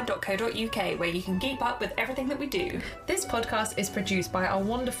www.gobletofwine.co.uk where you can keep up with everything that we do. This podcast is produced by our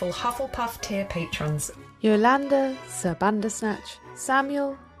wonderful Hufflepuff tier patrons. Yolanda, Sir Bandersnatch,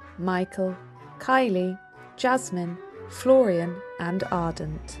 Samuel, Michael, Kylie, Jasmine, Florian and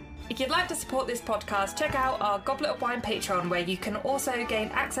Ardent. If you'd like to support this podcast, check out our Goblet of Wine Patreon, where you can also gain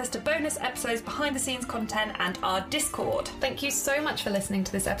access to bonus episodes, behind the scenes content and our Discord. Thank you so much for listening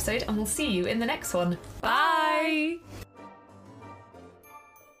to this episode, and we'll see you in the next one. Bye!